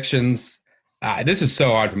official predictions. This is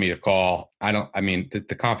so hard for me to call.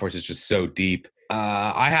 The conference is just so deep.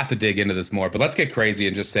 I have to dig into this more, but let's get crazy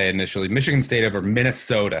and just say initially Michigan State over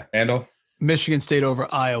Minnesota. Randall? Michigan State over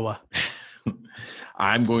Iowa.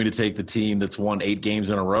 I'm going to take the team that's won 8 games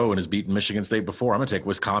in a row and has beaten Michigan State before. I'm going to take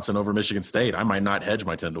Wisconsin over Michigan State. I might not hedge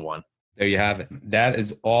my 10-1. There you have it. That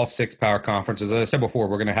is all 6 power conferences. As I said before,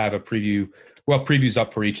 we're going to have a previews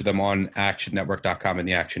up for each of them on actionnetwork.com and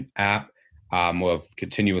the Action app. We'll have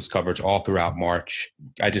continuous coverage all throughout March.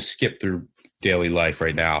 I just skipped through daily life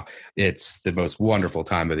right now. It's the most wonderful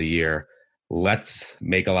time of the year. Let's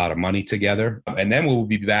make a lot of money together. And then we'll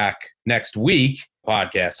be back next week,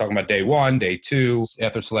 podcast, talking about day 1, day 2,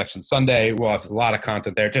 after Selection Sunday. We'll have a lot of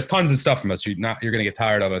content there. Just tons of stuff from us. You're going to get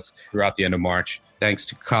tired of us throughout the end of March. Thanks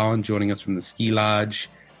to Colin joining us from the Ski Lodge.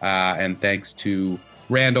 And thanks to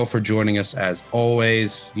Randall for joining us as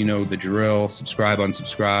always. You know the drill. Subscribe,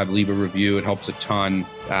 unsubscribe, leave a review. It helps a ton.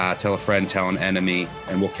 Tell a friend, tell an enemy.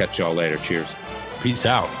 And we'll catch y'all later. Cheers. Peace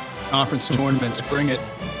out. Conference tournaments, bring it.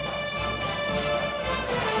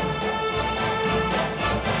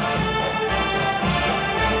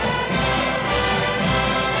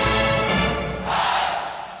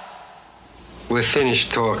 We're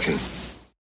finished talking.